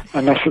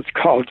unless it's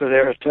called to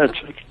their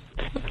attention.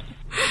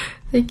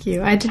 Thank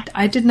you. I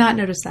did not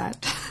notice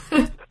that.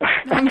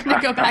 I'm going to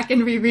go back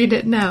and reread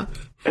it now.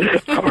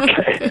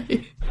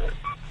 Okay.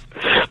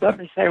 Let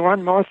me say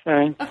one more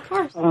thing. Of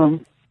course.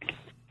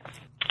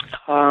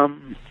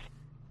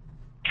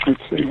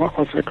 Let's see, what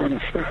was I going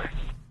to say?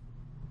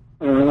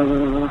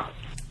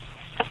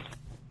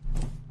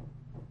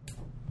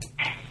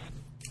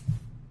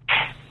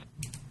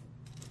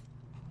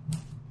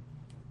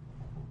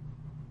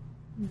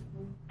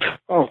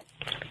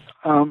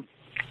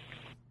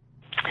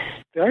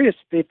 Various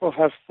people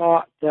have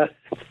thought that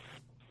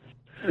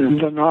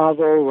the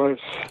novel was,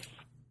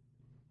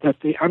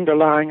 that the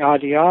underlying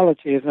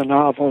ideology of the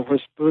novel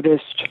was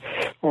Buddhist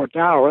or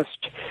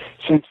Taoist,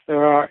 since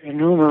there are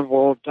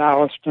innumerable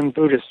Taoist and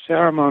Buddhist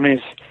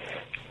ceremonies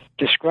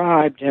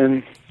described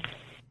in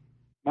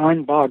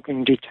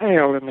mind-boggling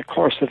detail in the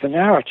course of the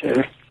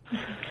narrative.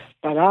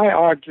 But I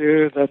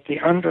argue that the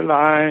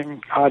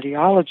underlying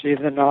ideology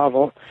of the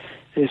novel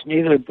is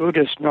neither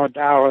Buddhist nor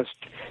Taoist,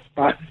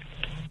 but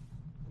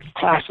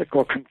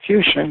classical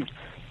Confucian,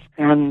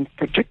 and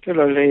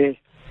particularly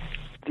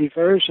the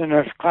version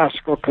of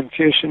classical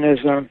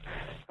Confucianism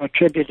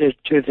attributed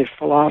to the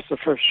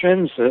philosopher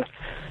Xunzi,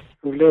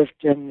 who lived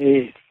in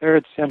the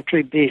 3rd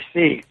century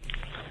BC.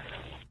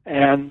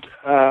 And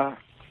to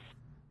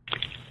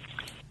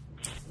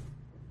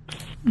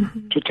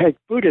take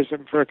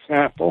Buddhism, for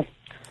example,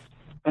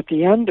 at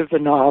the end of the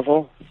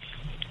novel,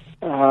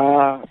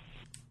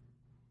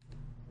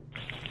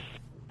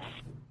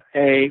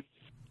 a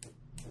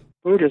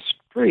Buddhist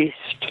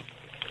priest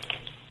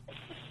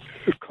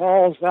who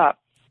calls up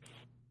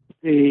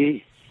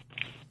the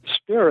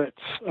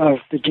spirits of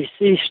the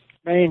deceased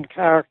main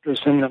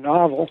characters in the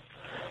novel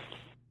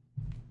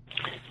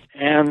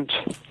and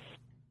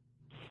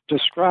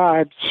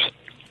describes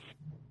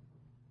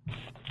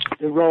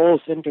the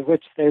roles into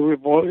which they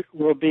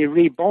will be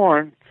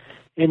reborn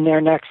in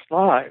their next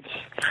lives.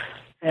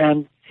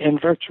 And in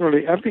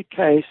virtually every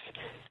case,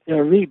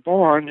 they're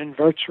reborn in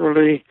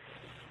virtually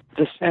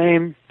the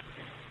same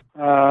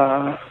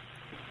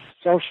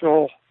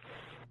social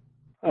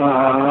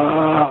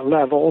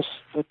levels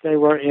that they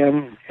were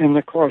in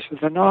the course of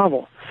the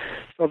novel.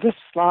 So this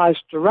flies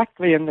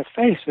directly in the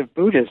face of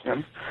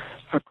Buddhism.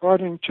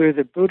 According to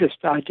the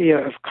Buddhist idea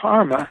of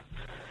karma,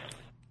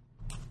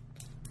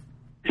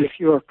 if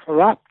you are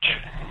corrupt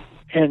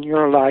in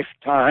your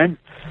lifetime,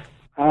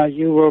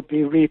 you will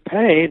be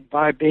repaid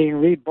by being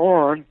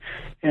reborn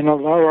in a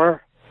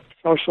lower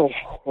social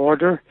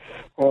order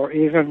or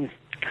even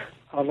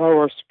a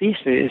lower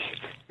species,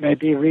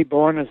 maybe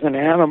reborn as an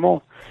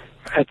animal,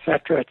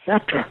 etc.,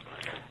 etc.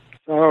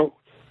 So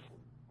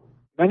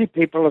many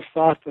people have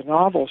thought the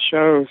novel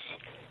shows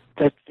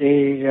that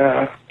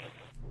the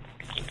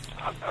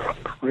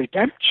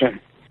redemption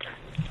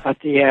at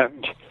the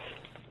end,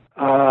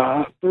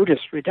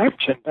 Buddhist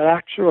redemption, but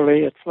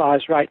actually it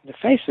flies right in the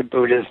face of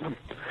Buddhism.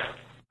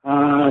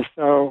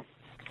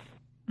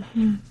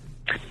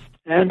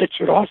 And it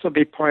should also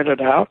be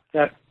pointed out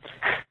that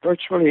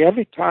virtually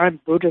every time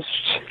Buddhist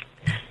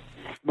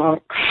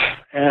monks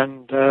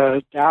and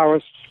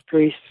Taoist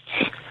priests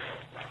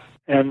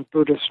and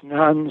Buddhist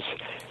nuns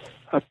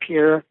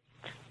appear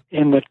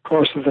in the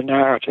course of the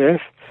narrative,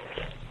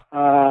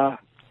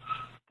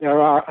 there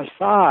are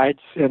asides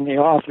in the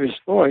author's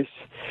voice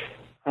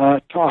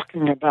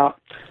talking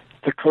about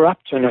the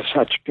corruption of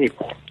such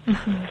people.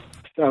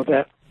 So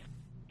that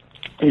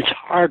it's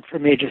hard for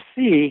me to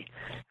see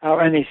how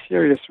any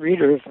serious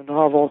reader of the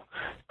novel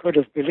could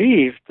have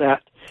believed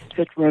that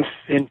it was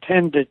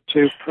intended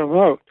to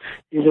promote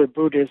either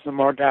Buddhism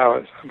or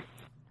Taoism.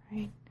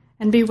 Right.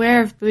 And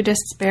beware of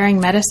Buddhists bearing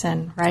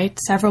medicine, right?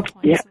 Several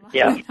points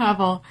in the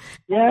novel.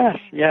 Yes.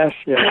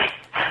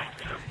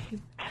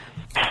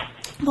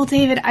 Well,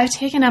 David, I've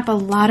taken up a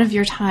lot of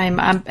your time.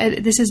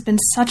 This has been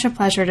such a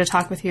pleasure to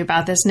talk with you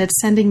about this, and it's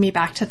sending me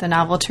back to the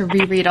novel to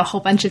reread a whole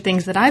bunch of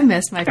things that I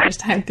missed my first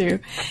time through.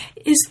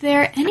 Is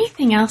there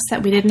anything else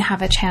that we didn't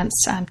have a chance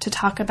to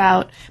talk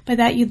about, but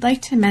that you'd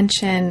like to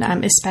mention,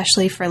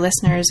 especially for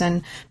listeners,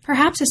 and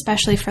perhaps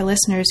especially for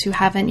listeners who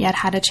haven't yet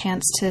had a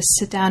chance to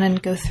sit down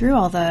and go through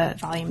all the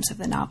volumes of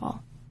the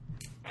novel?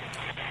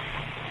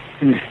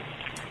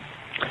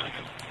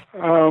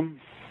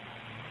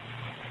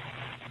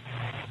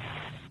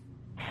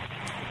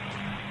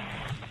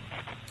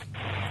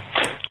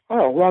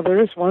 Oh, well, there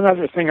is one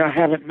other thing I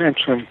haven't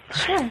mentioned.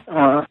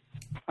 Sure.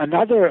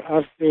 Another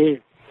of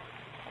the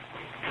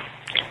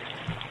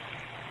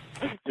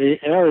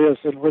areas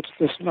in which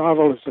this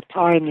novel is a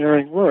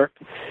pioneering work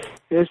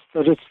is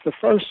that it's the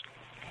first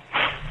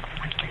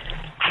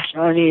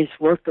Chinese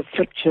work of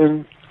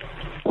fiction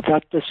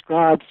that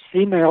describes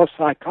female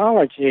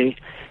psychology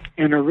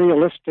in a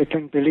realistic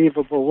and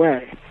believable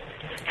way.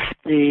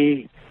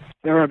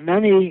 There are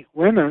many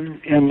women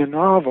in the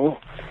novel,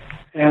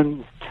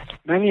 and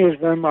many of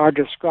them are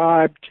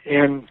described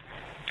in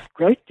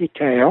great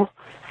detail,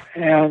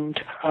 and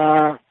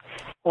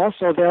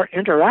also their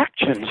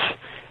interactions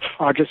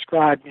are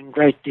described in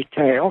great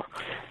detail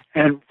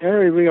and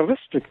very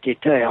realistic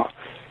detail.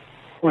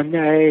 When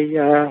they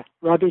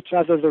rub each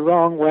other the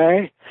wrong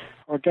way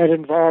or get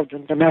involved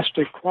in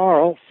domestic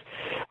quarrels,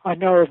 I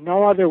know of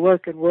no other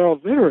work in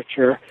world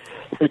literature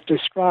that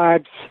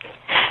describes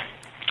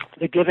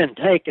the give and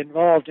take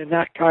involved in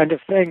that kind of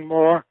thing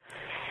more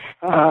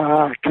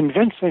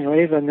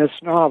convincingly than this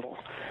novel.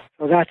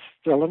 So that's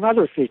still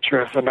another feature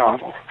of the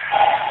novel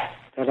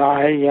that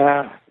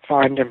I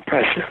find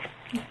impressive.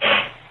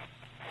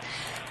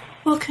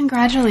 Well,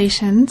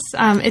 congratulations.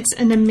 It's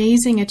an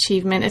amazing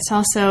achievement. It's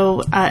also,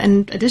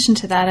 in addition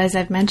to that, as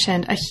I've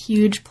mentioned, a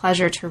huge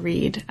pleasure to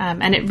read.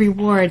 And it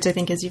rewards, I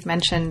think, as you've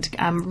mentioned,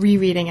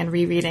 rereading and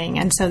rereading.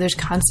 And so there's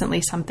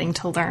constantly something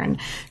to learn.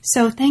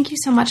 So thank you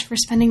so much for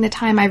spending the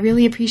time. I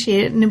really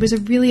appreciate it. And it was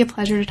really a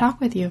pleasure to talk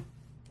with you.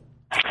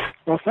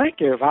 Well, thank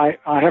you. I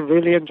have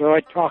really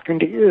enjoyed talking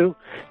to you,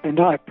 and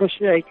I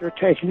appreciate your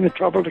taking the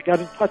trouble to get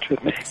in touch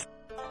with me.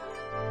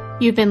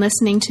 You've been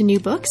listening to New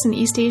Books in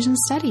East Asian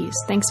Studies.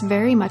 Thanks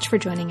very much for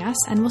joining us,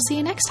 and we'll see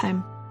you next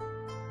time.